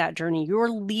see that journey, you're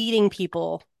leading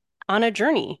people on a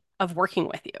journey of working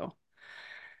with you.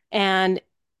 And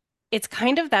it's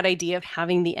kind of that idea of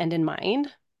having the end in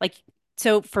mind. Like,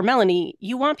 so for Melanie,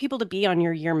 you want people to be on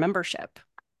your year membership.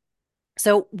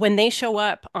 So when they show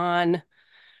up on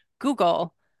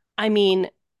Google, I mean,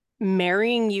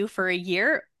 marrying you for a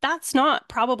year, that's not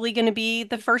probably going to be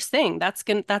the first thing. That's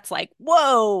like,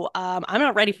 whoa, I'm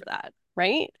not ready for that,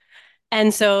 right?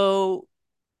 And so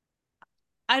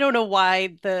I don't know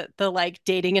why the like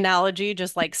dating analogy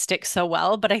just like sticks so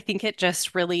well, but I think it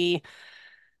just really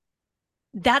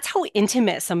that's how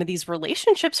intimate some of these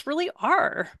relationships really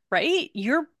are, right?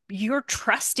 You're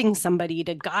trusting somebody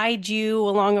to guide you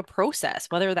along a process,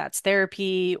 whether that's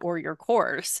therapy or your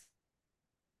course.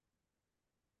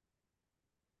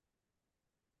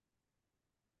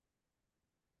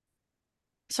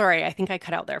 Sorry, I think I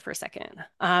cut out there for a second.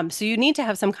 So you need to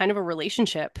have some kind of a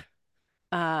relationship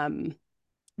um,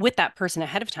 with that person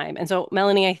ahead of time. And so,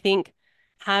 Melanie, I think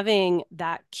having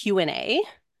that Q&A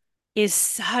is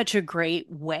such a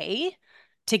great way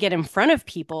to get in front of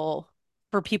people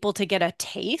for people to get a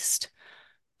taste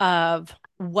of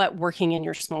what working in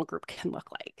your small group can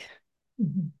look like.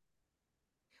 Mhm.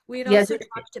 We had Yeah, also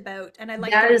talked about, and I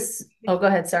like the that way, is, oh, go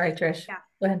ahead. Sorry, Trish. yeah,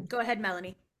 Go ahead. go ahead,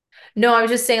 Melanie. No, I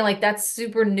was just saying like that's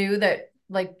super new that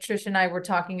like Trish and I were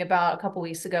talking about a couple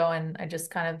weeks ago and I just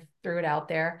kind of threw it out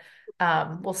there.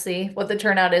 We'll see what the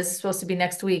turnout is. It's supposed to be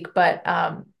next week, but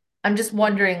I'm just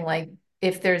wondering like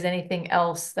if there's anything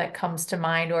else that comes to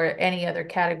mind or any other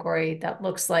category that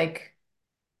looks like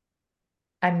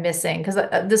I'm missing because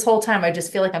this whole time I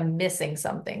just feel like I'm missing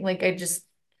something. Like I just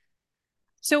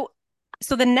So,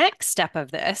 so the next step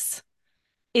of this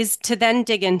is to then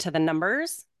dig into the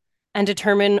numbers and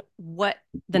determine what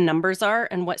the numbers are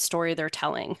and what story they're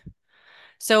telling.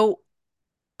 So,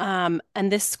 and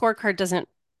this scorecard doesn't,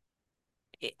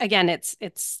 again,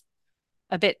 it's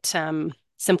a bit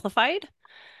simplified,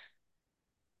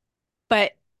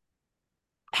 but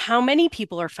how many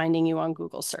people are finding you on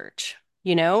Google search?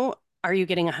 You know, are you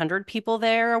getting 100 people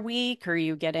there a week? Are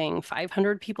you getting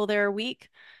 500 people there a week?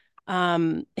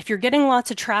 If you're getting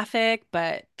lots of traffic,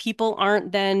 but people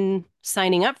aren't then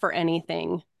signing up for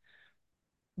anything,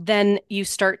 then you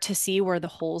start to see where the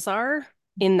holes are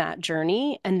in that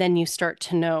journey. And then you start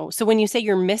to know. So when you say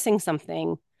you're missing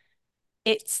something,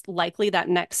 it's likely that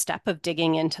next step of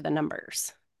digging into the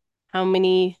numbers. How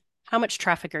much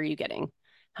traffic are you getting?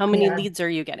 How many yeah. leads are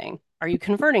you getting? Are you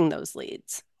converting those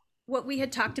leads? What we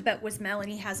had talked about was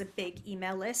Melanie has a big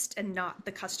email list and not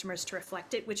the customers to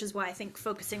reflect it, which is why I think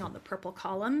focusing on the purple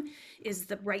column is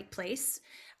the right place.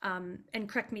 And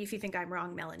correct me if you think I'm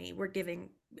wrong, Melanie. We're giving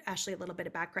Ashley a little bit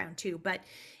of background too, but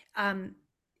um,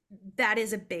 that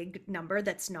is a big number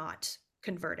that's not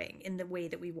converting in the way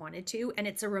that we wanted to, and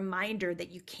it's a reminder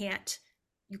that you can't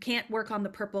work on the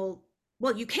purple.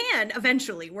 Well, you can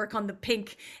eventually work on the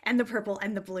pink and the purple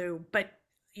and the blue, but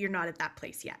you're not at that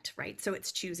place yet, right? So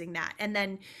it's choosing that. And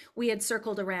then we had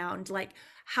circled around like,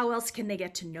 how else can they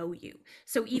get to know you?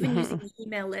 So even using Mhm. the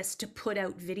email list to put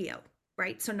out video,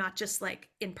 right? So not just like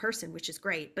in person, which is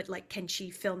great, but like, can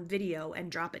she film video and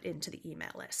drop it into the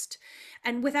email list?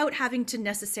 And without having to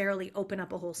necessarily open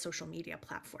up a whole social media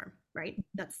platform, right?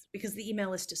 That's because the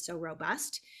email list is so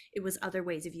robust. It was other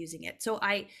ways of using it. So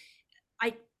I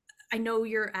I know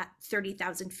you're at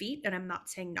 30,000 feet, and I'm not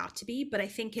saying not to be, but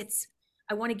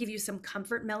I want to give you some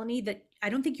comfort, Melanie, that I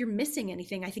don't think you're missing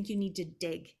anything. I think you need to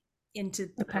dig into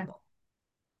the Okay. purple,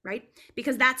 right?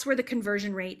 Because that's where the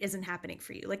conversion rate isn't happening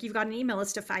for you. Like you've got an email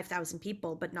list of 5,000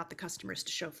 people, but not the customers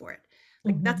to show for it.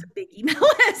 Like that's a Mhm. big email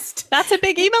list. That's a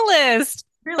big email list.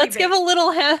 Really Let's give big. a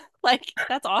little like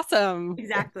that's awesome.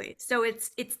 Exactly. So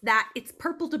it's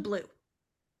purple to blue.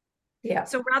 Yeah.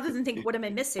 So rather than think, what am I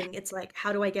missing? It's like,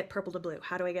 how do I get purple to blue?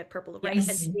 How do I get purple to right? And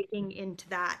Yes. Mhm. digging into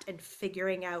that and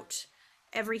figuring out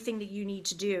everything that you need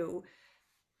to do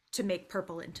to make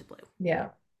purple into blue. Yeah.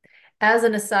 As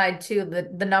an aside too,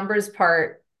 the numbers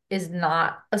part is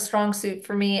not a strong suit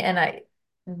for me. And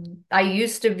I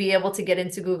used to be able to get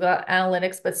into Google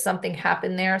Analytics, but something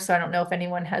happened there. So I don't know if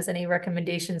anyone has any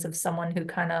recommendations of someone who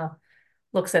kind of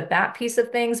looks at that piece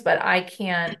of things, but I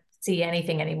can't see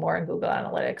anything anymore in Google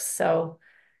Analytics. So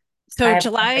I So have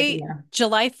no idea.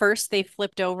 July 1st, they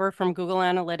flipped over from Google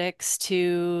Analytics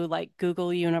to like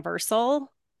Google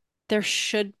Universal. There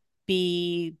should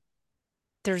be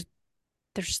there's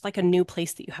there's like a new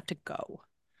place that you have to go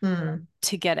Hmm.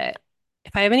 to get it.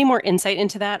 If I have any more insight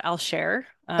into that, I'll share.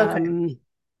 Okay.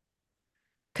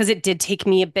 Because it did take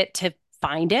me a bit to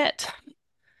find it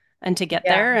and to get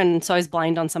Yeah. there. And so I was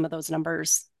blind on some of those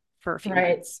numbers for a few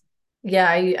Right. months. Yeah,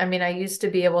 I mean, I used to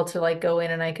be able to like go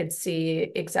in and I could see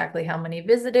exactly how many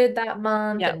visited that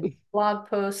month Yeah. and blog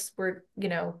posts were,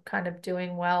 kind of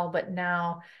doing well. But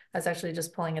now I was actually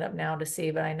just pulling it up now to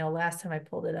see, but I know last time I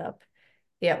pulled it up,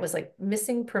 yeah, it was like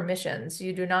missing permissions.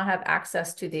 You do not have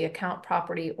access to the account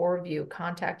property or view.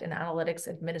 Contact an analytics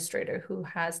administrator who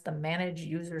has the manage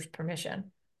users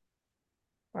permission,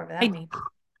 whatever that I means.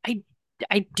 I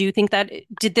I do think that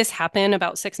did this happen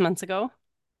about 6 months ago?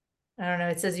 I don't know.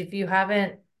 It says if you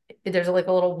haven't, there's like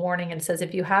a little warning and it says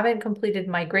if you haven't completed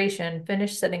migration,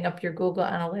 finish setting up your Google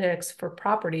Analytics for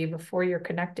property before your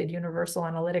connected Universal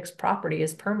Analytics property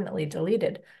is permanently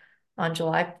deleted on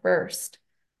July 1st.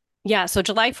 Yeah, so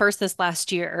July 1st this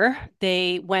last year,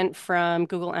 they went from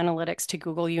Google Analytics to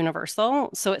Google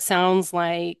Universal. So it sounds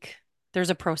like there's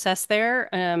a process there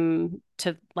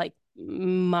to like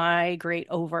migrate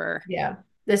over Yeah.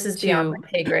 This is beyond to my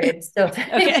pay grade. So if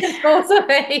okay. anyone knows of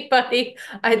anybody,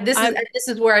 this is I'm this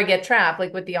is where I get trapped,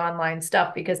 like with the online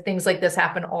stuff, because things like this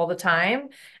happen all the time.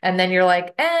 And then you're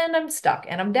like, and I'm stuck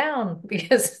and I'm down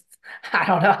because I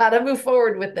don't know how to move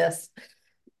forward with this.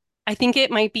 I think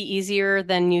it might be easier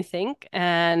than you think,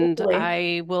 and Hopefully.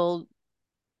 I will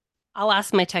I'll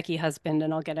ask my techie husband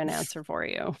and I'll get an answer for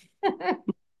you.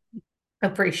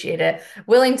 Appreciate it.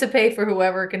 Willing to pay for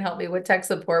whoever can help me with tech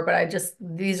support, but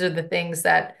these are the things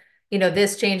that,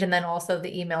 this change and then also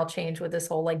the email change with this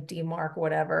whole like DMARC,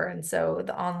 whatever. And so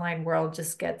the online world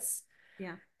just gets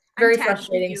Yeah. I'm very tagging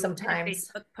frustrating you in a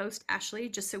sometimes. Facebook post, Ashley,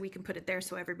 just so we can put it there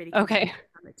so everybody can Okay. comment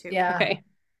on it too. Yeah. Okay.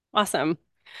 Awesome.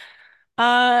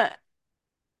 Uh,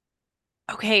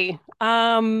 okay.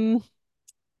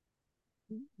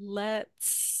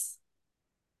 Let's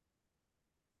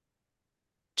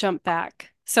jump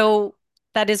back. So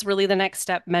that is really the next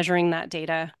step, measuring that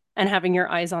data and having your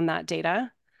eyes on that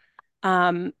data.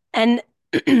 And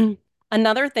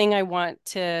another thing I want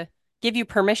to give you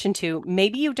permission to,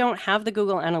 maybe you don't have the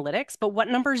Google Analytics, but what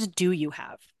numbers do you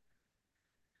have?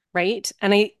 Right?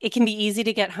 And it can be easy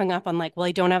to get hung up on like, well,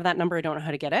 I don't have that number. I don't know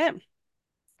how to get it.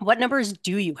 What numbers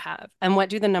do you have? And what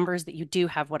do the numbers that you do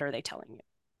have, what are they telling you?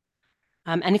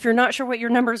 And if you're not sure what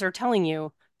your numbers are telling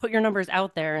you, put your numbers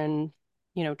out there and,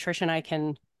 Trish and I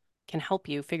can help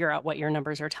you figure out what your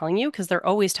numbers are telling you because they're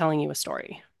always telling you a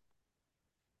story.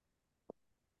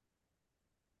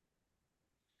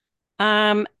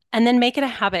 And then make it a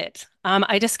habit.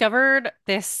 I discovered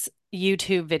this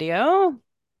YouTube video.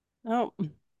 Oh,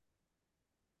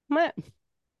 what?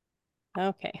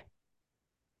 Okay.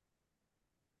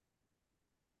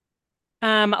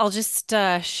 I'll just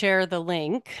share the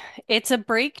link. It's a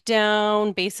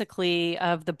breakdown basically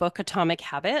of the book Atomic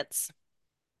Habits,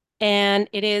 and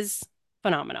it is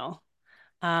phenomenal.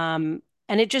 And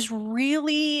it just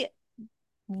really,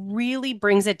 really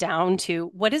brings it down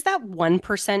to what is that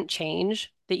 1%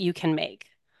 change that you can make?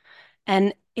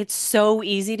 And it's so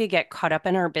easy to get caught up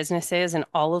in our businesses and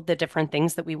all of the different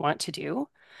things that we want to do.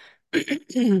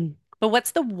 But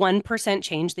what's the 1%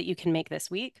 change that you can make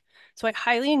this week? So I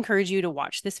highly encourage you to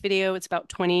watch this video. It's about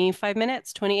 25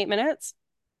 minutes, 28 minutes,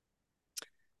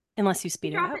 unless you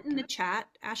speed it Drop up. it in the chat,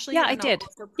 Ashley, Yeah, I and I'll did.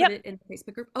 also put Yep. it in the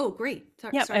Facebook group. Oh, great.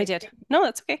 Yep, I Sorry. did. No,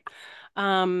 that's okay.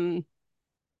 Um,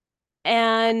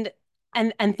 and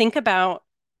and think about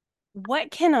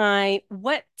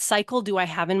what cycle do I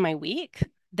have in my week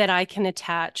that I can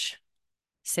attach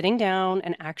sitting down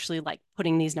and actually like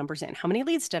putting these numbers in. How many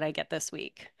leads did I get this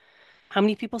week? How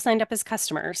many people signed up as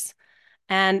customers?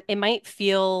 And it might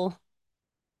feel,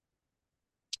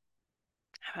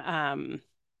 um,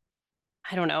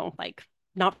 I don't know, like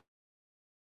not.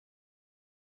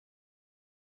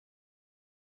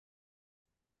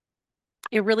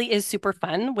 It really is super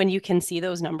fun when you can see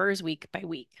those numbers week by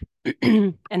week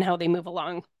and how they move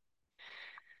along.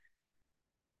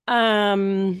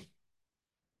 Um,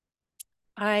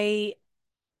 I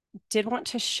did want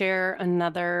to share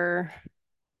another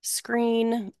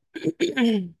screen.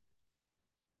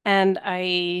 And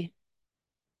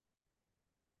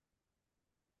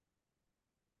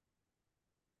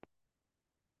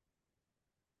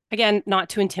again, not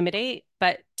to intimidate,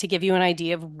 but to give you an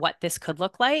idea of what this could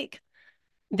look like.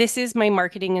 This is my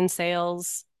marketing and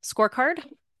sales scorecard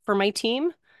for my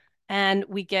team. And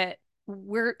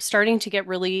we're starting to get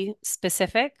really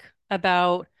specific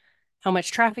about how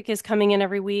much traffic is coming in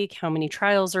every week, how many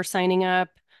trials are signing up,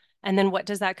 and then what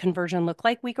does that conversion look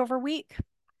like week over week?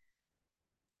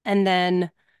 And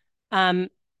then um,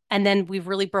 and then we've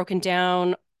really broken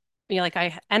down, like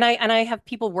I have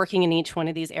people working in each one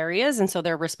of these areas, and so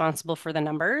they're responsible for the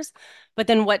numbers. But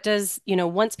then what does,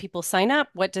 once people sign up,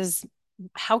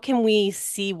 how can we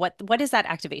see what is that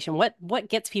activation? What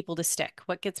gets people to stick?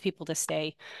 What gets people to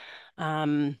stay?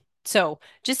 So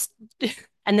just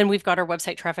and then we've got our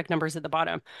website traffic numbers at the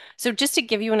bottom. So just to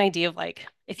give you an idea of like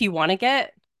if you want to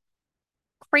get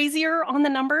crazier on the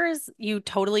numbers, you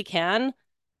totally can.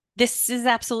 This is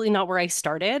absolutely not where I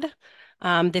started.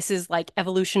 This is like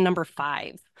evolution number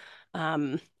 5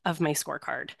 of my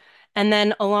scorecard. And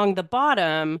then along the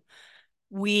bottom,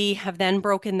 we have then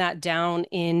broken that down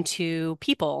into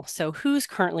people. So who's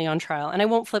currently on trial? And I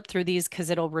won't flip through these because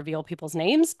it'll reveal people's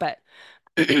names, but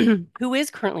who is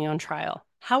currently on trial?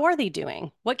 How are they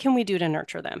doing? What can we do to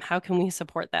nurture them? How can we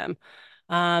support them?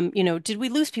 Did we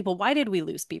lose people? Why did we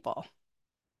lose people?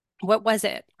 What was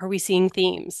it? Are we seeing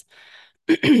themes?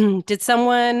 Did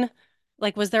someone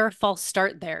was there a false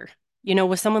start there?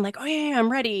 Was someone like, oh yeah,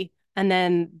 I'm ready, and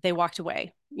then they walked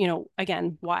away?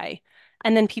 Again, why?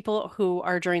 And then people who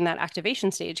are during that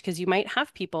activation stage, because you might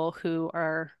have people who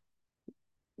are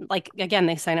like, again,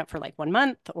 they sign up for like 1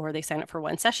 month or they sign up for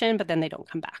one session, but then they don't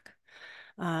come back.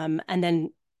 And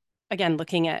then again,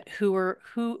 looking at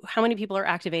how many people are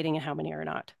activating and how many are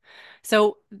not.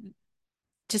 So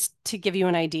just to give you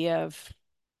an idea of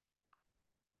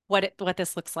what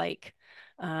this looks like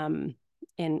in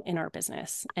our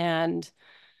business. And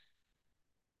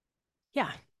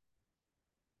Yeah.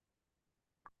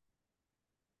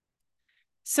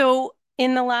 So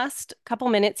in the last couple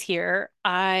minutes here,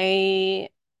 I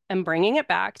am bringing it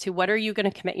back to what are you going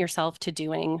to commit yourself to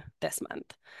doing this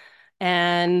month?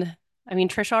 And I mean,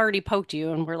 Trisha already poked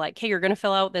you and we're like, hey, you're going to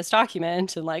fill out this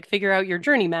document and like figure out your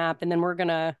journey map. And then we're going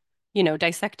to,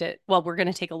 dissect it. Well, we're going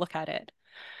to take a look at it.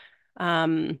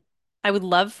 Um, I would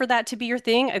love for that to be your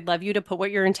thing. I'd love you to put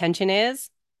what your intention is.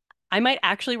 I might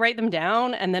actually write them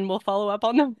down and then we'll follow up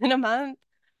on them in a month.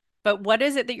 But what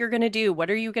is it that you're going to do? What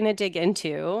are you going to dig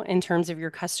into in terms of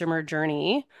your customer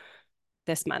journey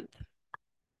this month?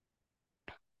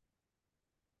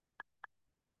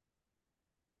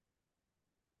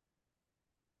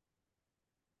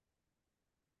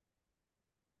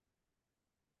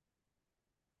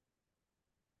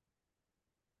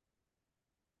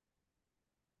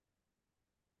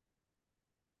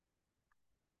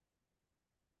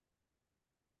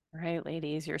 All right,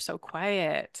 ladies, you're so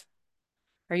quiet.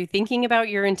 Are you thinking about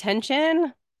your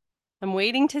intention? I'm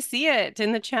waiting to see it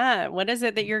in the chat. What is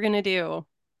it that you're going to do?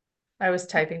 I was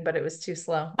typing, but it was too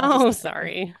slow. Oh,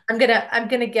 sorry. I'm going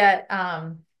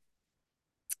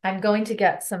to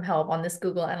get some help on this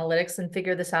Google Analytics and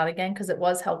figure this out again because it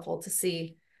was helpful to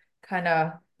see kind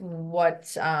of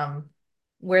what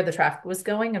where the traffic was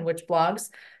going and which blogs.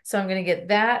 So I'm going to get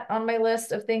that on my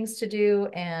list of things to do,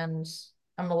 and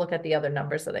I'm going to look at the other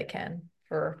numbers that I can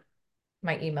for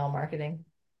my email marketing.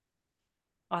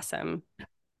 Awesome.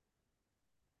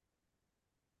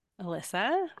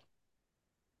 Alyssa?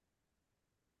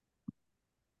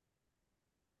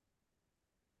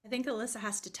 I think Alyssa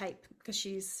has to type because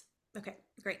she's okay,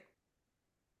 great.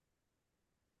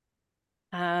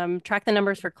 Track the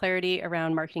numbers for clarity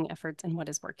around marketing efforts and what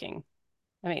is working.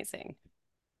 Amazing.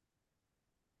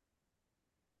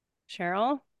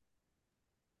 Cheryl?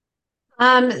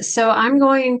 So I'm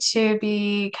going to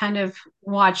be kind of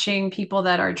watching people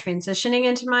that are transitioning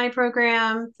into my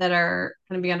program that are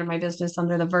going to be under my business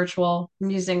under the virtual.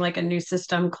 I'm using like a new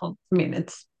system called, I mean,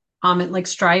 it's like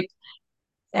Stripe,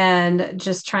 and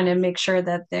just trying to make sure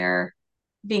that they're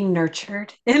being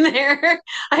nurtured in there,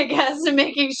 I guess, and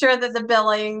making sure that the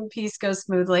billing piece goes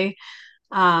smoothly.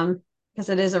 Because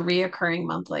it is a reoccurring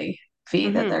monthly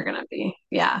fee that they're going to be.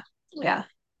 Yeah. Yeah.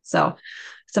 So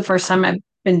it's the first time I've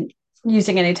been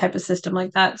using any type of system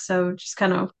like that. So just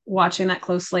kind of watching that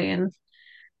closely and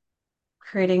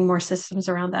creating more systems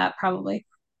around that probably.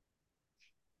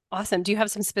 Awesome. Do you have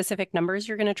some specific numbers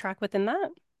you're going to track within that?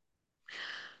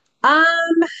 Um,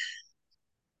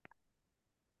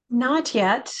 Not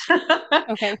yet.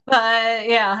 Okay. But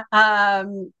yeah,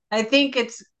 I think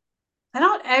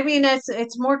I mean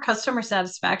it's more customer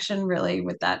satisfaction really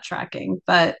with that tracking.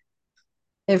 But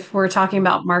if we're talking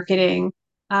about marketing,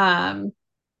 um,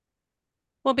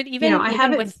 Well, but you know, even I even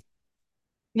haven't, with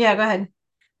yeah, go ahead.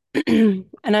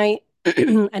 and I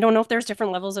I don't know if there's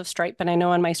different levels of Stripe, but I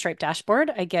know on my Stripe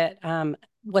dashboard I get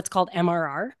what's called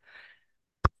MRR,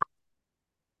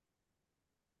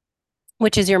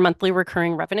 which is your monthly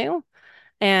recurring revenue.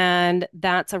 And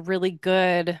that's a really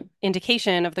good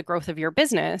indication of the growth of your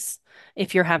business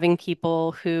if you're having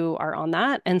people who are on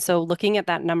that. And so looking at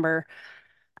that number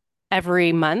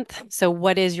every month. So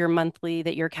what is your monthly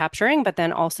that you're capturing, but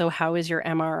then also how is your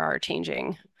MRR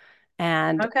changing?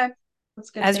 And Okay. That's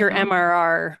good as to your know.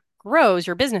 MRR grows,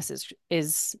 your business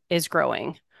is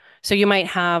growing. So you might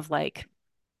have like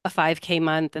a 5K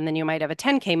month and then you might have a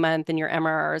 10K month and your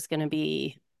MRR is going to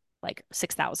be like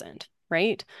 6,000,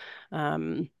 right?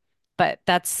 Um, but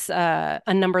that's a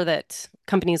number that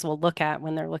companies will look at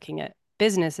when they're looking at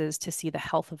businesses to see the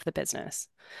health of the business.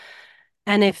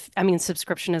 And if, I mean,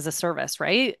 subscription as a service,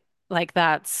 right? Like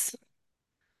that's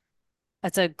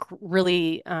a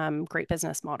really great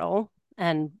business model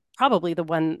and probably the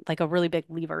one like a really big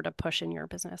lever to push in your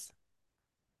business.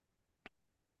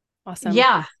 Awesome.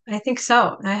 Yeah, I think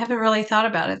so. I haven't really thought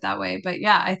about it that way, but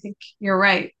yeah, I think you're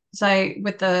right. So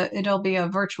it'll be a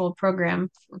virtual program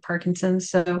for Parkinson's,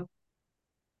 so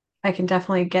I can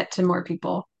definitely get to more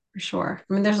people for sure.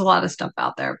 I mean, there's a lot of stuff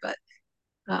out there,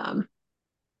 um,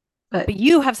 but But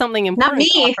you have something not important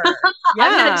to me. offer.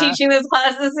 I'm not Yeah. teaching those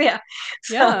classes. Yeah.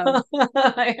 So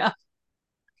Yeah. yeah.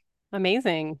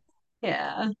 Amazing.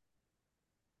 Yeah.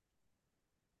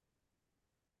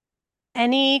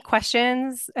 Any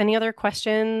questions? Any other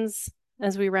questions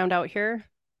as we round out here?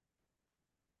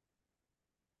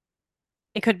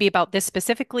 It could be about this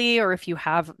specifically, or if you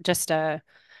have just a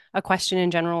question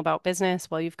in general about business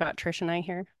while you've got Trish and I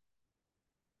here.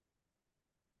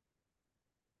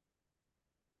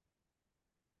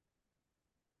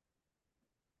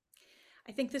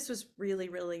 I think this was really,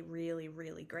 really, really,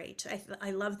 really great.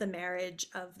 I love the marriage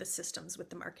of the systems with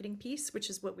the marketing piece, which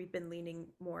is what we've been leaning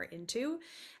more into.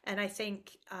 And I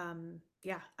think,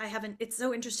 yeah, I haven't, it's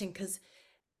so interesting because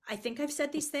I think I've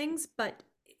said these things, but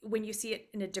when you see it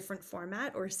in a different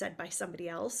format or said by somebody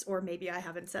else, or maybe I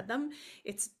haven't said them,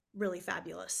 it's really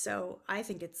fabulous. So I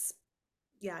think it's,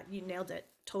 yeah, you nailed it.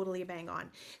 Totally bang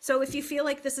on. So if you feel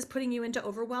like this is putting you into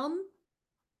overwhelm,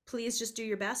 please just do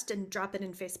your best and drop it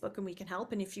in Facebook and we can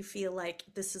help. And if you feel like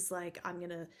this is like, I'm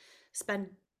going to spend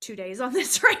 2 days on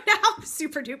this right now,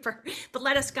 super duper, but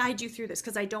let us guide you through this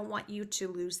because I don't want you to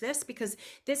lose this because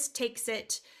this takes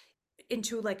it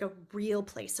into like a real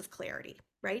place of clarity,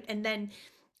 right? And then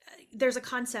there's a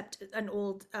concept, an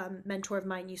old mentor of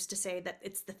mine used to say that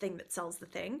it's the thing that sells the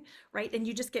thing, right? And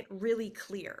you just get really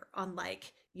clear on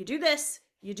like, you do this,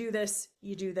 you do this,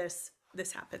 you do this,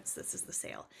 this happens, this is the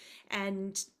sale.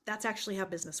 And that's actually how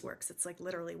business works. It's like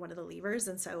literally one of the levers.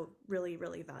 And so really,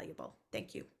 really valuable.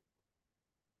 Thank you.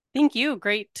 Thank you.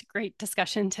 Great, great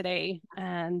discussion today.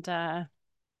 And yeah,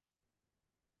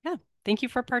 thank you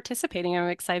for participating. I'm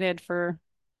excited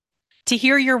to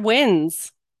hear your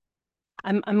wins.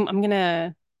 I'm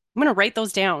gonna write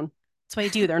those down. That's what I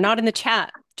do. They're not in the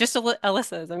chat. Just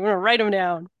Alyssa's. I'm gonna write them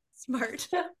down. Smart.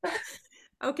 Okay,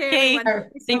 Okay. everyone.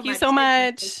 Thank you so Thank you much. so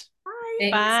much. Bye.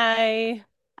 Thanks. Bye.